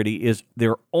Security is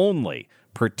their only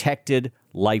protected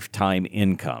lifetime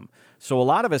income. So a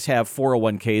lot of us have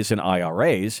 401ks and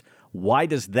IRAs. Why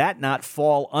does that not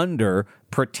fall under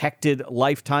protected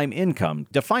lifetime income?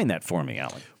 Define that for me,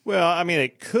 Alan. Well,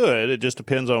 it could. It just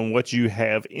depends on what you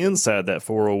have inside that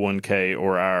 401k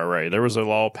or IRA. There was a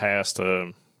law passed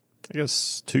I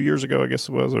guess 2 years ago, it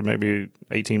was, or maybe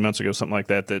 18 months ago, something like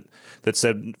that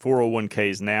said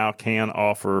 401ks now can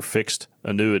offer fixed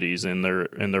annuities in their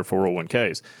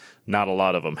 401ks. Not a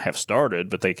lot of them have started,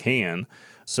 but they can.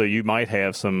 So you might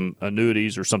have some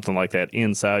annuities or something like that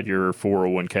inside your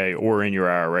 401k or in your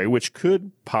IRA, which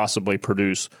could possibly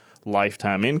produce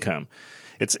lifetime income.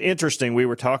 It's interesting. We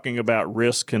were talking about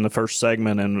risk in the first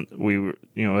segment, and we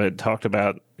had talked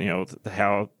about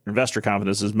how investor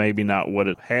confidence is maybe not what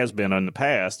it has been in the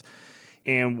past.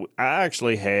 And I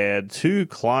actually had 2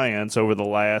 clients over the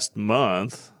last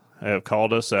month have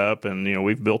called us up, and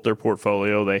we've built their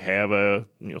portfolio. They have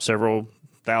several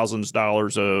 $thousands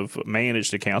of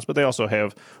managed accounts, but they also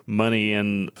have money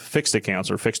in fixed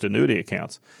accounts or fixed annuity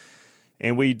accounts.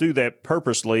 And we do that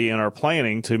purposely in our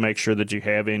planning to make sure that you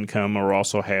have income or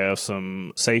also have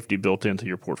some safety built into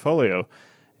your portfolio.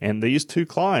 And these two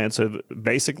clients have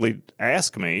basically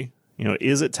asked me,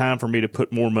 is it time for me to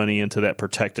put more money into that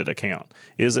protected account?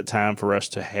 Is it time for us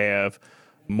to have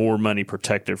more money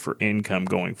protected for income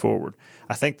going forward?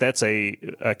 I think that's a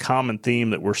common theme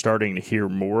that we're starting to hear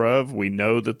more of. We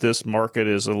know that this market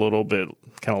is a little bit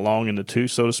kind of long in the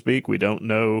tooth, so to speak. We don't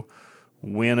know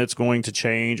when it's going to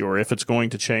change or if it's going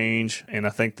to change. And I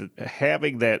think that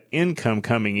having that income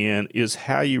coming in is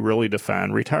how you really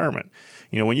define retirement.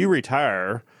 When you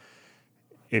retire,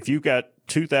 if you've got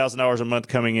 $2,000 a month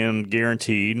coming in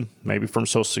guaranteed, maybe from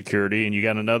Social Security, and you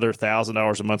got another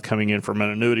 $1,000 a month coming in from an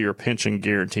annuity or pension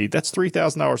guaranteed, that's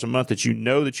 $3,000 a month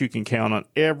that that you can count on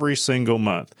every single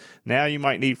month. Now you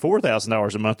might need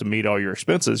 $4,000 a month to meet all your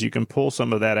expenses. You can pull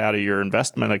some of that out of your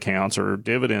investment accounts or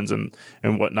dividends and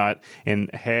whatnot and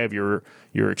have your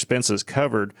expenses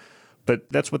covered. But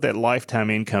that's what that lifetime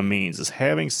income means, is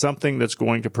having something that's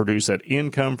going to produce that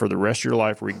income for the rest of your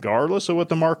life, regardless of what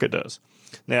the market does.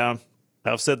 Now,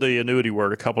 I've said the annuity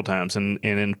word a couple times, and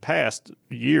in past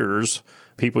years,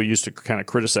 people used to kind of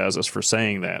criticize us for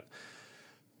saying that.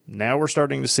 Now we're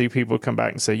starting to see people come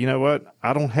back and say, you know what?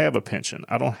 I don't have a pension.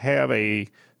 I don't have a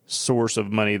source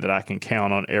of money that I can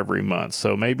count on every month.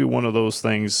 So maybe one of those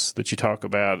things that you talk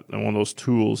about and one of those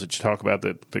tools that you talk about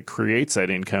that creates that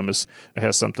income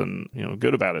has something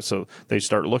good about it. So they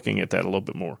start looking at that a little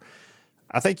bit more.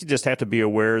 I think you just have to be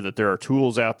aware that there are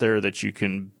tools out there that you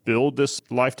can build this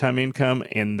lifetime income,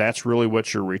 and that's really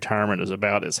what your retirement is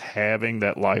about, is having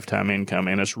that lifetime income.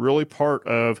 And it's really part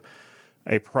of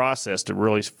a process to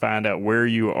really find out where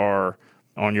you are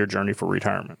on your journey for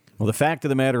retirement. Well, the fact of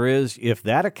the matter is, if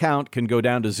that account can go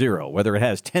down to zero, whether it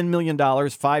has $10 million,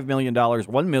 $5 million,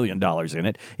 $1 million in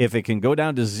it, if it can go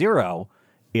down to zero,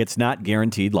 it's not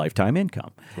guaranteed lifetime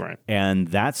income. Right. And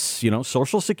that's,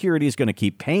 Social Security is going to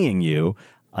keep paying you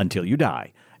until you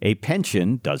die. A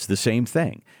pension does the same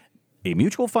thing. A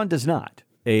mutual fund does not.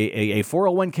 A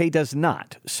 401k does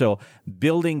not. So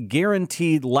building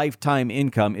guaranteed lifetime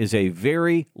income is a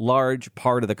very large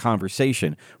part of the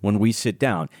conversation when we sit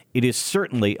down. It is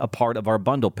certainly a part of our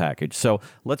bundle package. So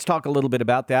let's talk a little bit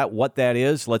about that, what that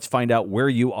is. Let's find out where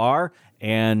you are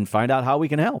and find out how we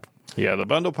can help. Yeah, the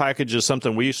bundle package is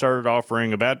something we started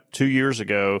offering about 2 years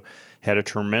ago, had a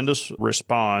tremendous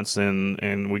response,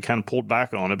 and we kind of pulled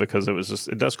back on it because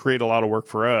it does create a lot of work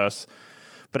for us.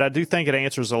 But I do think it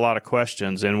answers a lot of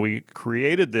questions, and we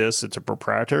created this. It's a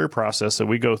proprietary process that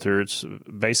we go through. It's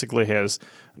basically has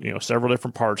several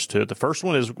different parts to it. The first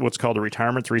one is what's called the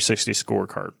Retirement 360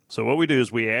 Scorecard. So what we do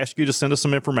is we ask you to send us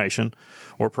some information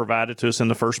or provide it to us in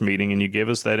the first meeting, and you give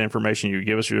us that information. You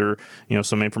give us your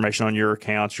some information on your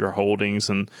accounts, your holdings,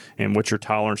 and what your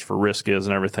tolerance for risk is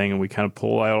and everything, and we kind of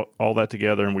pull out all that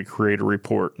together and we create a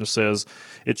report. And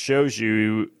it shows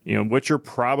you what your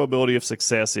probability of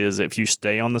success is if you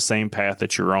stay on the same path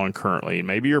that you're on currently.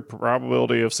 Maybe your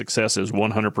probability of success is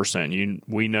 100%.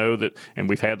 We know that, and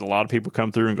we've had a lot of people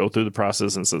come through and go through the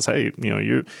process and says, hey,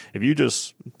 if you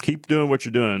just keep doing what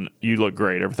you're doing, you look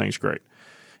great. Everything's great.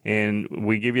 And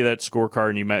we give you that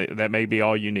scorecard, and that may be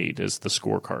all you need is the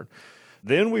scorecard.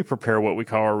 Then we prepare what we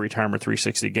call our Retirement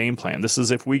 360 game plan. This is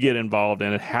if we get involved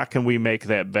in it, how can we make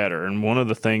that better? And one of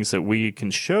the things that we can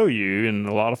show you, and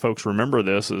a lot of folks remember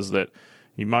this, is that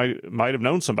you might have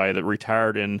known somebody that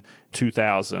retired in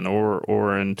 2000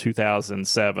 or in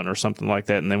 2007 or something like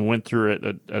that, and then went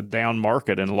through a down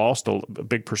market and lost a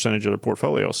big percentage of their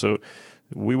portfolio. So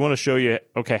we want to show you,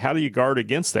 okay, how do you guard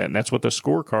against that? And that's what the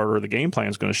scorecard or the game plan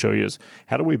is going to show you, is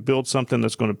how do we build something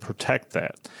that's going to protect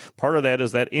that? Part of that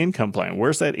is that income plan.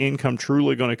 Where's that income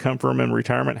truly going to come from in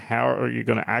retirement? How are you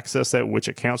going to access that? Which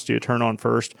accounts do you turn on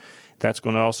first? That's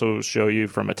going to also show you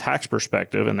from a tax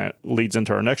perspective, and that leads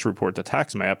into our next report, the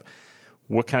tax map.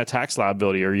 What kind of tax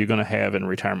liability are you going to have in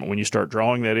retirement? When you start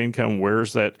drawing that income,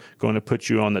 where's that going to put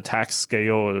you on the tax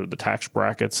scale or the tax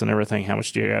brackets and everything? How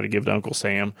much do you got to give to Uncle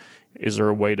Sam? Is there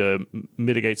a way to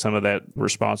mitigate some of that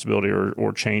responsibility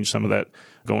or change some of that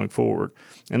going forward?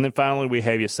 And then finally, we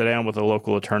have you sit down with a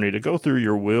local attorney to go through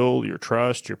your will, your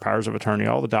trust, your powers of attorney,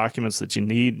 all the documents that you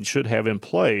need and should have in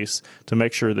place to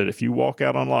make sure that if you walk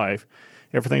out on life,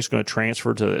 everything's going to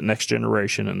transfer to the next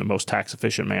generation in the most tax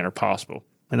efficient manner possible.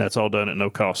 And that's all done at no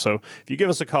cost. So if you give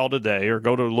us a call today or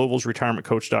go to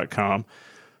Louisville'sRetirementCoach.com,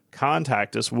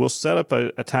 contact us. We'll set up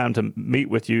a time to meet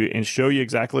with you and show you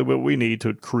exactly what we need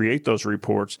to create those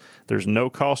reports. There's no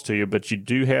cost to you, but you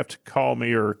do have to call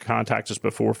me or contact us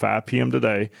before 5 p.m.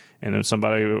 today, and then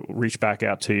somebody will reach back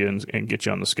out to you and get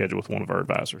you on the schedule with one of our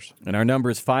advisors. And our number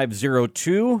is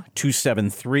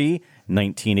 502-273-1986,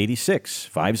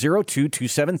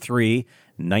 502-273-1986.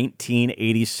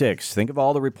 1986. Think of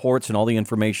all the reports and all the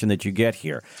information that you get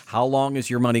here. How long is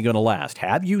your money going to last?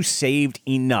 Have you saved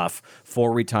enough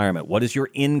for retirement? What does your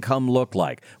income look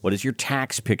like? What does your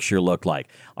tax picture look like?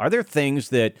 Are there things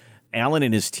that Alan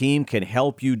and his team can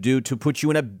help you do to put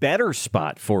you in a better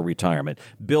spot for retirement,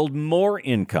 build more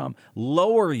income,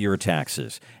 lower your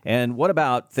taxes? And what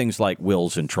about things like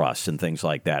wills and trusts and things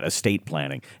like that, estate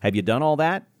planning? Have you done all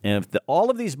that? And if all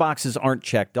of these boxes aren't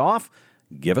checked off,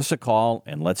 give us a call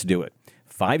and let's do it.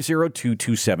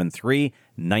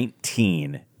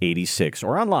 502-273-1986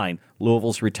 or online,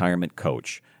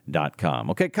 Louisville'sRetirementCoach.com.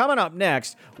 Okay, coming up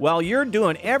next, while you're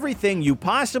doing everything you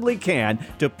possibly can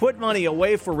to put money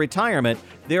away for retirement,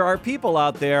 there are people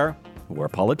out there who are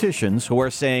politicians who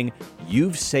are saying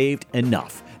you've saved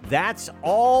enough. That's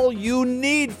all you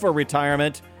need for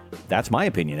retirement. That's my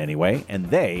opinion anyway, and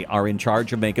they are in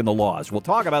charge of making the laws. We'll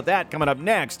talk about that coming up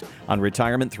next on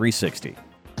Retirement 360.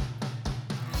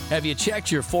 Have you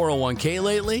checked your 401k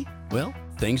lately? Well,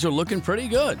 things are looking pretty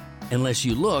good, unless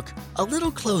you look a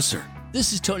little closer.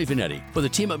 This is Tony Vanetti for the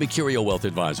team at Mercurio Wealth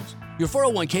Advisors. Your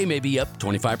 401k may be up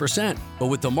 25%, but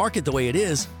with the market the way it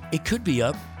is, it could be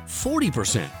up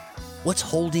 40%. What's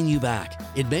holding you back?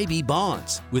 It may be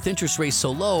bonds. With interest rates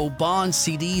so low, bonds,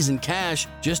 CDs, and cash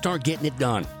just aren't getting it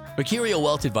done. Mercurio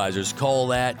Wealth Advisors call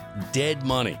that dead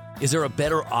money. Is there a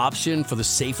better option for the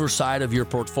safer side of your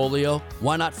portfolio?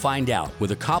 Why not find out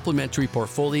with a complimentary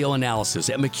portfolio analysis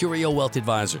at Mercurio Wealth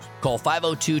Advisors? Call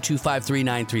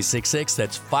 502-253-9366.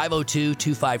 That's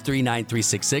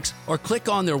 502-253-9366. Or click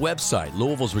on their website,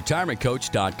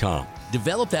 Louisville'sRetirementCoach.com.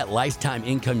 Develop that lifetime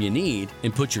income you need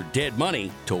and put your dead money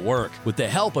to work with the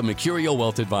help of Mercurio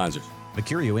Wealth Advisors.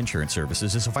 Mercurio Insurance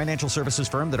Services is a financial services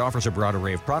firm that offers a broad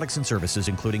array of products and services,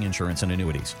 including insurance and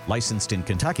annuities. Licensed in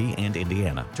Kentucky and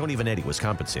Indiana. Tony Vanetti was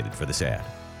compensated for this ad.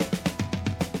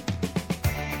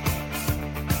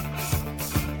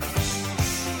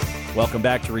 Welcome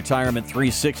back to Retirement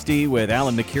 360 with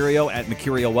Alan Mercurio at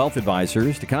Mercurio Wealth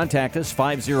Advisors. To contact us,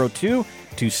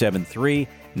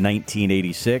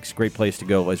 502-273-1986. Great place to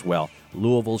go as well.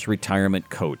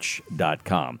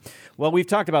 Louisville'sRetirementCoach.com. Well, we've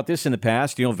talked about this in the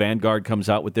past. You know, Vanguard comes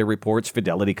out with their reports.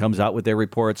 Fidelity comes out with their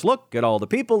reports. Look at all the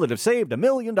people that have saved $1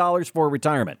 million for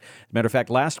retirement. As a matter of fact,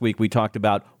 last week we talked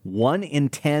about 1 in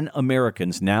 10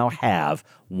 Americans now have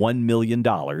 $1 million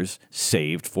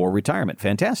saved for retirement.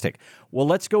 Fantastic. Well,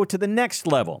 let's go to the next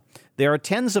level. There are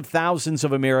tens of thousands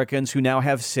of Americans who now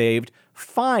have saved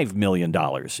 $5 million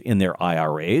in their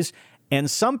IRAs. And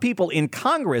some people in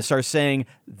Congress are saying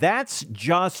that's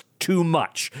just too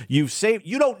much. You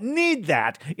don't need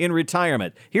that in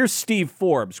retirement. Here's Steve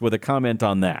Forbes with a comment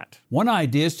on that. One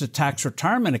idea is to tax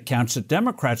retirement accounts that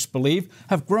Democrats believe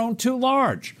have grown too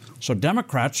large. So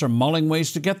Democrats are mulling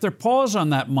ways to get their paws on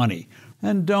that money.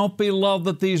 And don't be lulled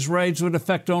that these raids would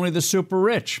affect only the super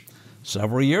rich.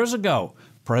 Several years ago,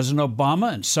 President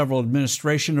Obama and several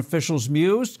administration officials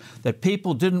mused that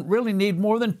people didn't really need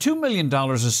more than $2 million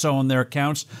or so in their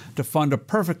accounts to fund a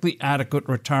perfectly adequate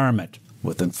retirement.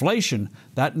 With inflation,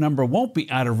 that number won't be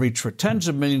out of reach for tens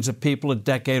of millions of people a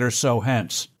decade or so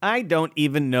hence. I don't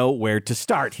even know where to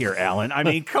start here, Alan. I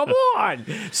mean, come on.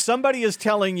 Somebody is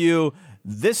telling you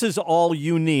this is all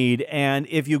you need, and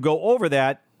if you go over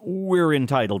that, we're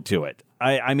entitled to it.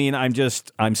 I mean, I'm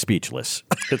speechless.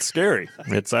 It's scary.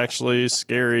 It's actually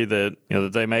scary that,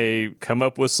 that they may come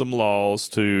up with some laws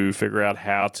to figure out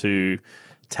how to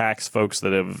tax folks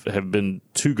that have been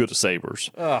too good of savers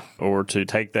or to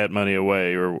take that money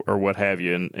away or what have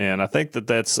you. And I think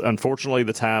that's unfortunately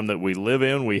the time that we live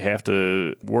in. We have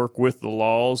to work with the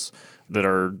laws that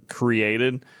are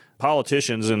created.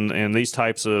 Politicians and these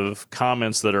types of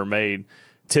comments that are made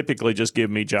typically just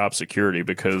give me job security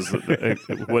because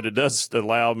what it does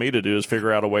allow me to do is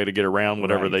figure out a way to get around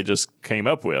whatever they just came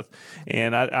up with.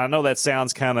 And I know that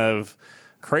sounds kind of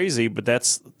crazy, but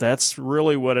that's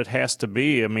really what it has to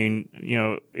be. I mean,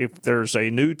 if there's a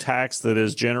new tax that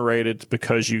is generated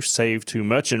because you save too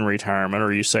much in retirement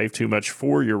or you save too much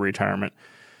for your retirement,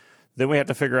 then we have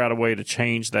to figure out a way to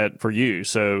change that for you.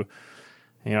 So,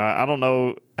 I don't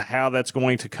know how that's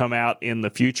going to come out in the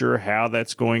future, how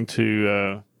that's going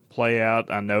to play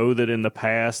out. I know that in the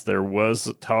past there was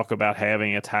talk about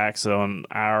having a tax on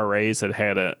IRAs that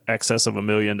had an excess of $1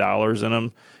 million in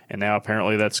them, and now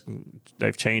apparently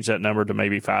they've changed that number to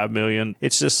maybe $5 million.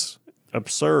 It's just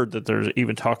absurd that they're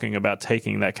even talking about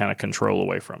taking that kind of control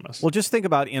away from us. Well, just think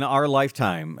about in our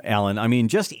lifetime, Alan. I mean,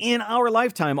 just in our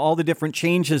lifetime, all the different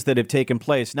changes that have taken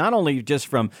place, not only just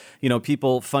from,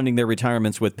 people funding their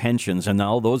retirements with pensions, and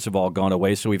now those have all gone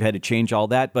away, so we've had to change all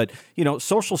that. But,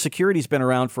 Social Security's been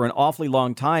around for an awfully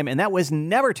long time, and that was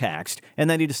never taxed. And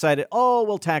then he decided,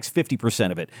 we'll tax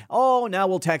 50% of it. Oh, now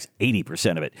we'll tax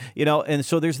 80% of it. And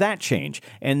so there's that change.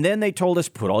 And then they told us,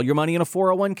 put all your money in a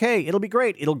 401k. It'll be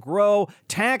great. It'll grow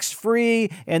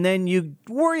tax-free, and then you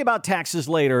worry about taxes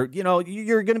later.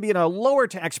 You're going to be in a lower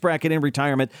tax bracket in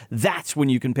retirement. That's when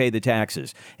you can pay the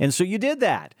taxes. And so you did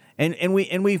that. And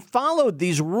we followed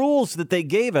these rules that they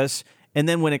gave us. And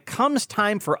then when it comes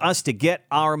time for us to get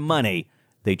our money,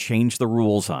 they change the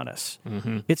rules on us.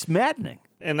 Mm-hmm. It's maddening.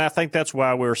 And I think that's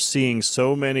why we're seeing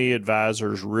so many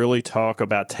advisors really talk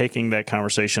about taking that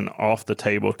conversation off the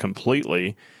table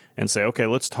completely and say, okay,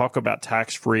 let's talk about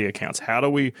tax-free accounts. How do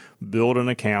we build an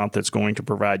account that's going to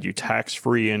provide you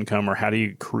tax-free income, or how do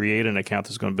you create an account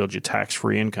that's going to build you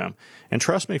tax-free income? And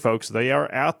trust me, folks, they are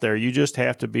out there. You just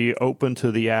have to be open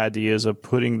to the ideas of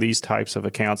putting these types of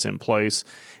accounts in place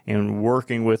and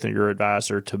working with your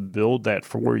advisor to build that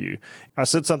for you. I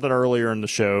said something earlier in the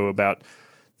show about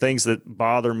things that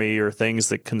bother me or things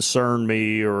that concern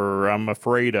me or I'm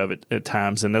afraid of it at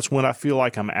times. And that's when I feel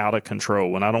like I'm out of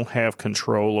control, when I don't have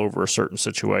control over a certain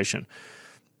situation.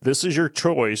 This is your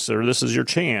choice, or this is your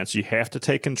chance. You have to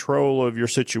take control of your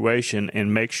situation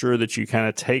and make sure that you kind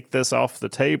of take this off the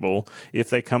table. If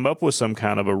they come up with some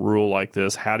kind of a rule like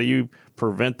this, how do you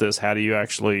prevent this? How do you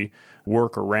actually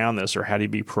work around this, or how do you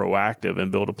be proactive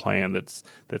and build a plan that's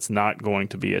not going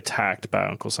to be attacked by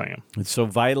Uncle Sam? It's so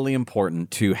vitally important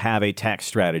to have a tax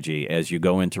strategy as you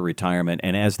go into retirement.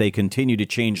 And as they continue to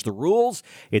change the rules,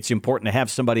 it's important to have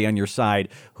somebody on your side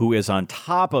who is on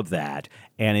top of that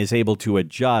and is able to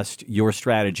adjust your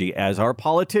strategy as our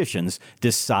politicians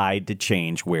decide to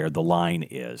change where the line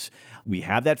is. We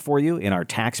have that for you in our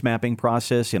tax mapping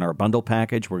process, in our bundle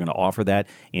package. We're going to offer that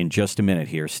in just a minute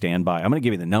here. Stand by. I'm going to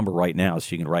give you the number right now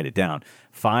so you can write it down.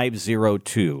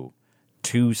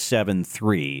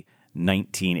 502-273-1986.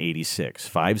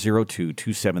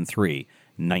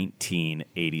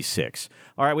 502-273-1986.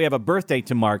 All right, we have a birthday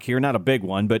to mark here, not a big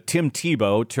one, but Tim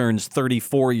Tebow turns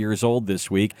 34 years old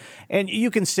this week. And you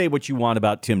can say what you want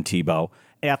about Tim Tebow.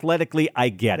 Athletically, I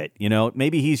get it.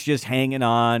 Maybe he's just hanging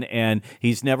on and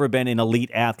he's never been an elite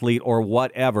athlete or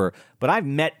whatever. But I've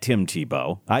met Tim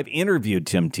Tebow. I've interviewed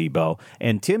Tim Tebow.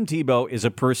 And Tim Tebow is a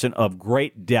person of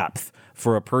great depth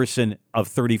for a person of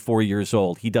 34 years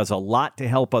old. He does a lot to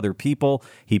help other people.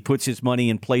 He puts his money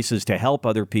in places to help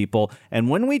other people. And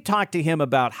when we talk to him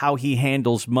about how he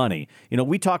handles money,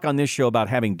 we talk on this show about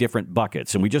having different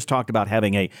buckets. And we just talked about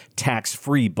having a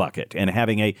tax-free bucket and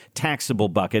having a taxable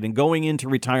bucket and going into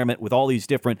retirement with all these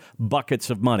different buckets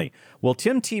of money. Well,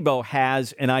 Tim Tebow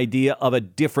has an idea of a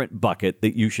different bucket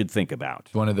that you should think about.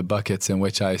 One of the buckets in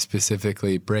which I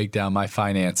specifically break down my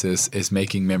finances is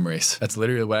making memories. That's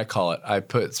literally what I call it. I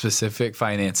put specific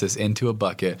finances into a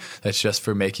bucket that's just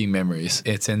for making memories.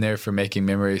 It's in there for making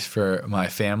memories for my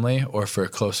family or for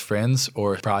close friends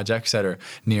or projects that are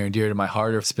near and dear to my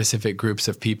heart or specific groups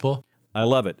of people. I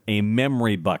love it. A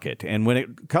memory bucket. And when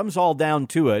it comes all down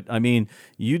to it, I mean,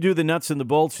 you do the nuts and the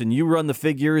bolts and you run the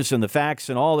figures and the facts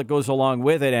and all that goes along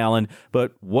with it, Alan.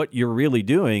 But what you're really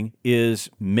doing is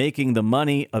making the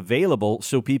money available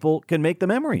so people can make the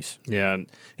memories. Yeah,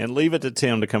 and leave it to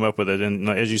Tim to come up with it. And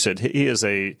as you said, he is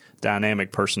a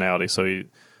dynamic personality, so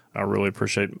I really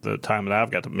appreciate the time that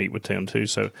I've got to meet with Tim too.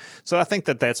 So I think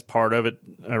that's part of it,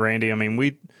 Randy. I mean,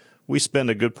 we spend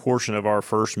a good portion of our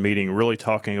first meeting really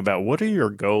talking about what are your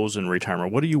goals in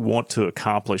retirement? What do you want to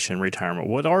accomplish in retirement?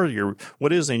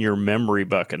 What is in your memory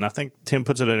bucket? And I think Tim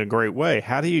puts it in a great way.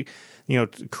 How do you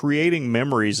creating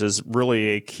memories is really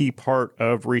a key part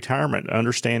of retirement.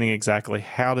 Understanding exactly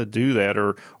how to do that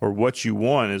or what you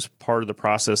want is part of the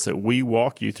process that we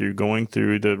walk you through going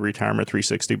through the Retirement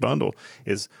 360 bundle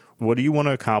is what do you want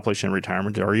to accomplish in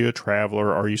retirement? Are you a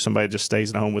traveler? Are you somebody that just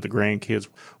stays at home with the grandkids?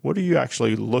 What are you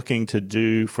actually looking to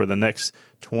do for the next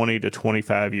 20 to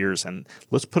 25 years? And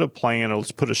let's put a plan, or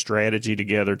let's put a strategy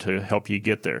together to help you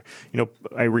get there.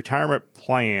 A retirement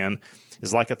plan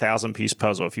is like a 1,000-piece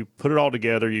puzzle. If you put it all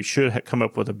together, you should come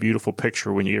up with a beautiful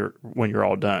picture when you're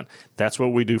all done. That's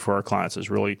what we do for our clients, is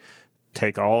really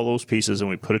take all those pieces and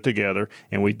we put it together,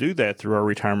 and we do that through our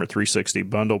Retirement 360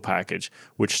 bundle package,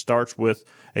 which starts with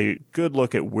a good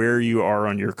look at where you are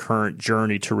on your current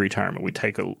journey to retirement. We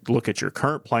take a look at your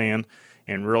current plan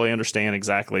and really understand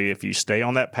exactly if you stay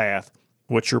on that path,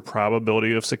 what's your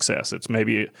probability of success. It's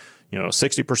maybe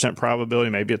 60% probability,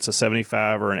 maybe it's a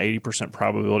 75 or an 80%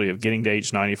 probability of getting to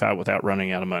age 95 without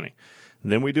running out of money.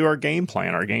 Then we do our game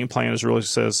plan. Our game plan really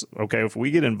says, okay, if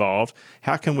we get involved,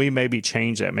 how can we maybe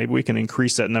change that? Maybe we can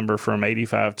increase that number from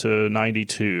 85 to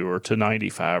 92 or to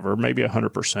 95 or maybe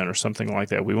 100% or something like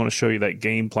that. We want to show you that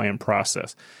game plan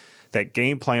process. That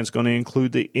game plan is going to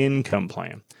include the income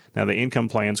plan. Now, the income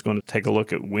plan is going to take a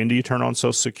look at when do you turn on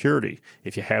Social Security?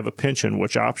 If you have a pension,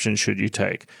 which option should you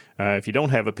take? If you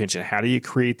don't have a pension, how do you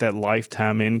create that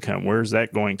lifetime income? Where is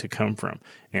that going to come from?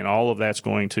 And all of that's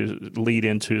going to lead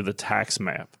into the tax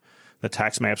map. The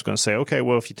tax map is going to say, okay,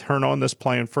 well, if you turn on this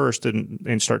plan first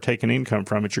and start taking income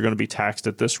from it, you're going to be taxed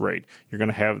at this rate. You're going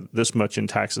to have this much in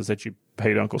taxes that you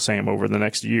paid Uncle Sam over the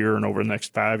next year and over the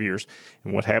next 5 years.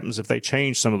 And what happens if they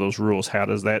change some of those rules? How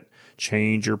does that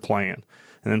change your plan?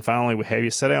 And then finally, we have you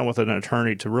sit down with an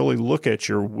attorney to really look at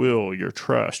your will, your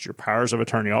trust, your powers of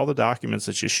attorney, all the documents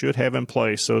that you should have in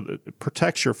place so that it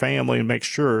protects your family and makes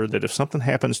sure that if something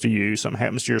happens to you, something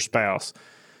happens to your spouse,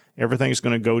 everything's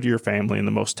going to go to your family in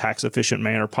the most tax-efficient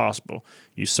manner possible.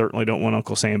 You certainly don't want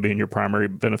Uncle Sam being your primary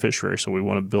beneficiary, so we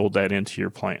want to build that into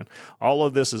your plan. All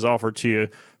of this is offered to you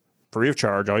free of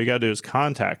charge. All you got to do is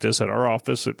contact us at our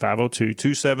office at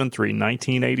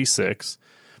 502-273-1986.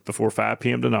 Before 5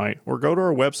 p.m. tonight, or go to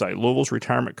our website,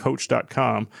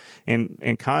 Louisville'sRetirementCoach.com,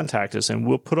 and contact us, and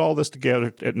we'll put all this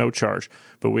together at no charge.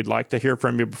 But we'd like to hear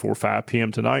from you before 5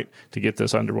 p.m. tonight to get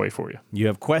this underway for you. You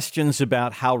have questions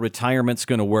about how retirement's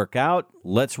going to work out?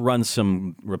 Let's run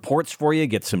some reports for you,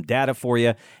 get some data for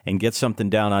you, and get something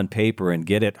down on paper and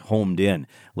get it homed in.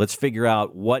 Let's figure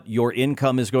out what your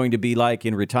income is going to be like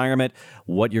in retirement,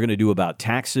 what you're going to do about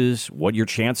taxes, what your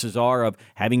chances are of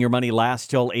having your money last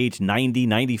till age 90,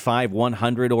 95,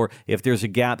 100, or if there's a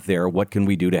gap there, what can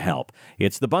we do to help?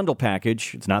 It's the bundle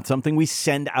package. It's not something we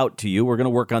send out to you. We're going to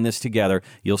work on this together.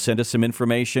 You'll send us some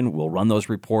information. We'll run those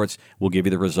reports. We'll give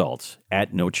you the results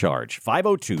at no charge.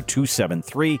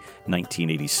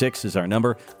 502-273-1986 is our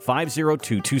number.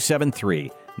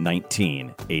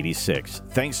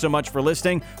 502-273-1986. Thanks so much for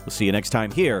listening. We'll see you next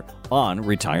time here on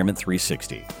Retirement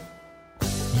 360.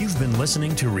 You've been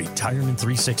listening to Retirement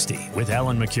 360 with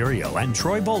Alan Mercurio and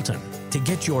Troy Bolton. To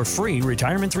get your free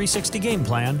Retirement 360 game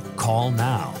plan, call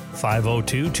now.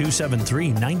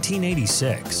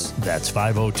 502-273-1986. That's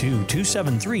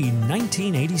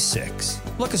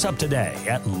 502-273-1986. Look us up today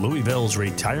at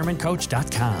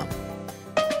Louisville'sRetirementCoach.com.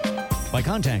 By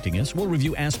contacting us, we'll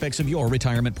review aspects of your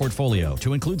retirement portfolio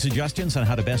to include suggestions on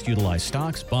how to best utilize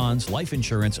stocks, bonds, life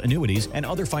insurance, annuities, and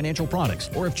other financial products,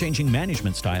 or if changing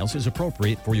management styles is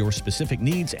appropriate for your specific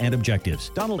needs and objectives.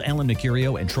 Donald Allen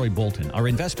Mercurio and Troy Bolton are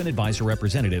investment advisor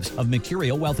representatives of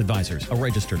Mercurio Wealth Advisors, a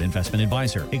registered investment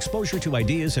advisor. Exposure to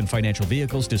ideas and financial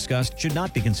vehicles discussed should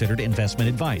not be considered investment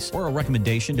advice or a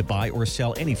recommendation to buy or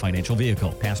sell any financial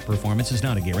vehicle. Past performance is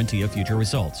not a guarantee of future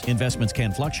results. Investments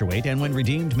can fluctuate and when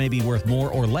redeemed may be worth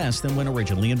more or less than when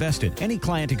originally invested. Any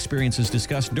client experiences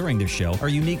discussed during this show are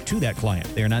unique to that client.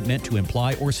 They are not meant to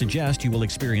imply or suggest you will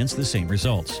experience the same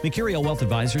results. Mercurio Wealth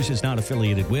Advisors is not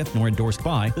affiliated with nor endorsed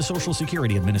by the Social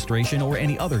Security Administration or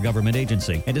any other government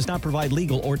agency and does not provide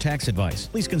legal or tax advice.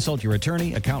 Please consult your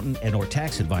attorney, accountant, and/or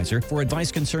tax advisor for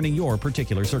advice concerning your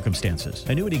particular circumstances.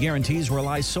 Annuity guarantees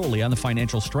rely solely on the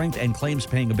financial strength and claims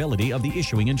paying ability of the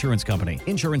issuing insurance company.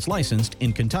 Insurance licensed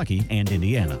in Kentucky and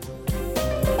Indiana.